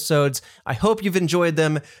episodes. I hope you've enjoyed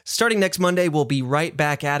them. Starting next Monday, we'll be right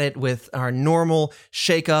back at it with our normal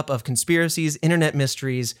shakeup of conspiracies, internet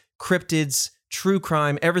mysteries, cryptids, true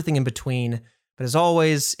crime, everything in between. But as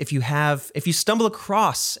always, if you stumble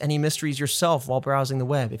across any mysteries yourself while browsing the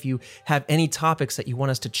web, if you have any topics that you want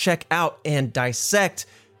us to check out and dissect,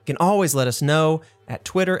 you can always let us know at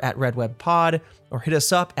Twitter at RedWebPod, or hit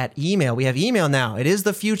us up at email. We have email now. It is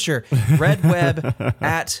the future. redweb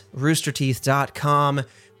at roosterteeth.com.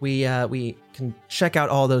 We can check out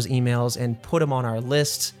all those emails and put them on our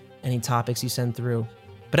list, any topics you send through.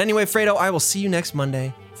 But anyway, Fredo, I will see you next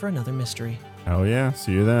Monday for another mystery. Hell yeah.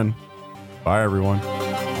 See you then. Bye, everyone.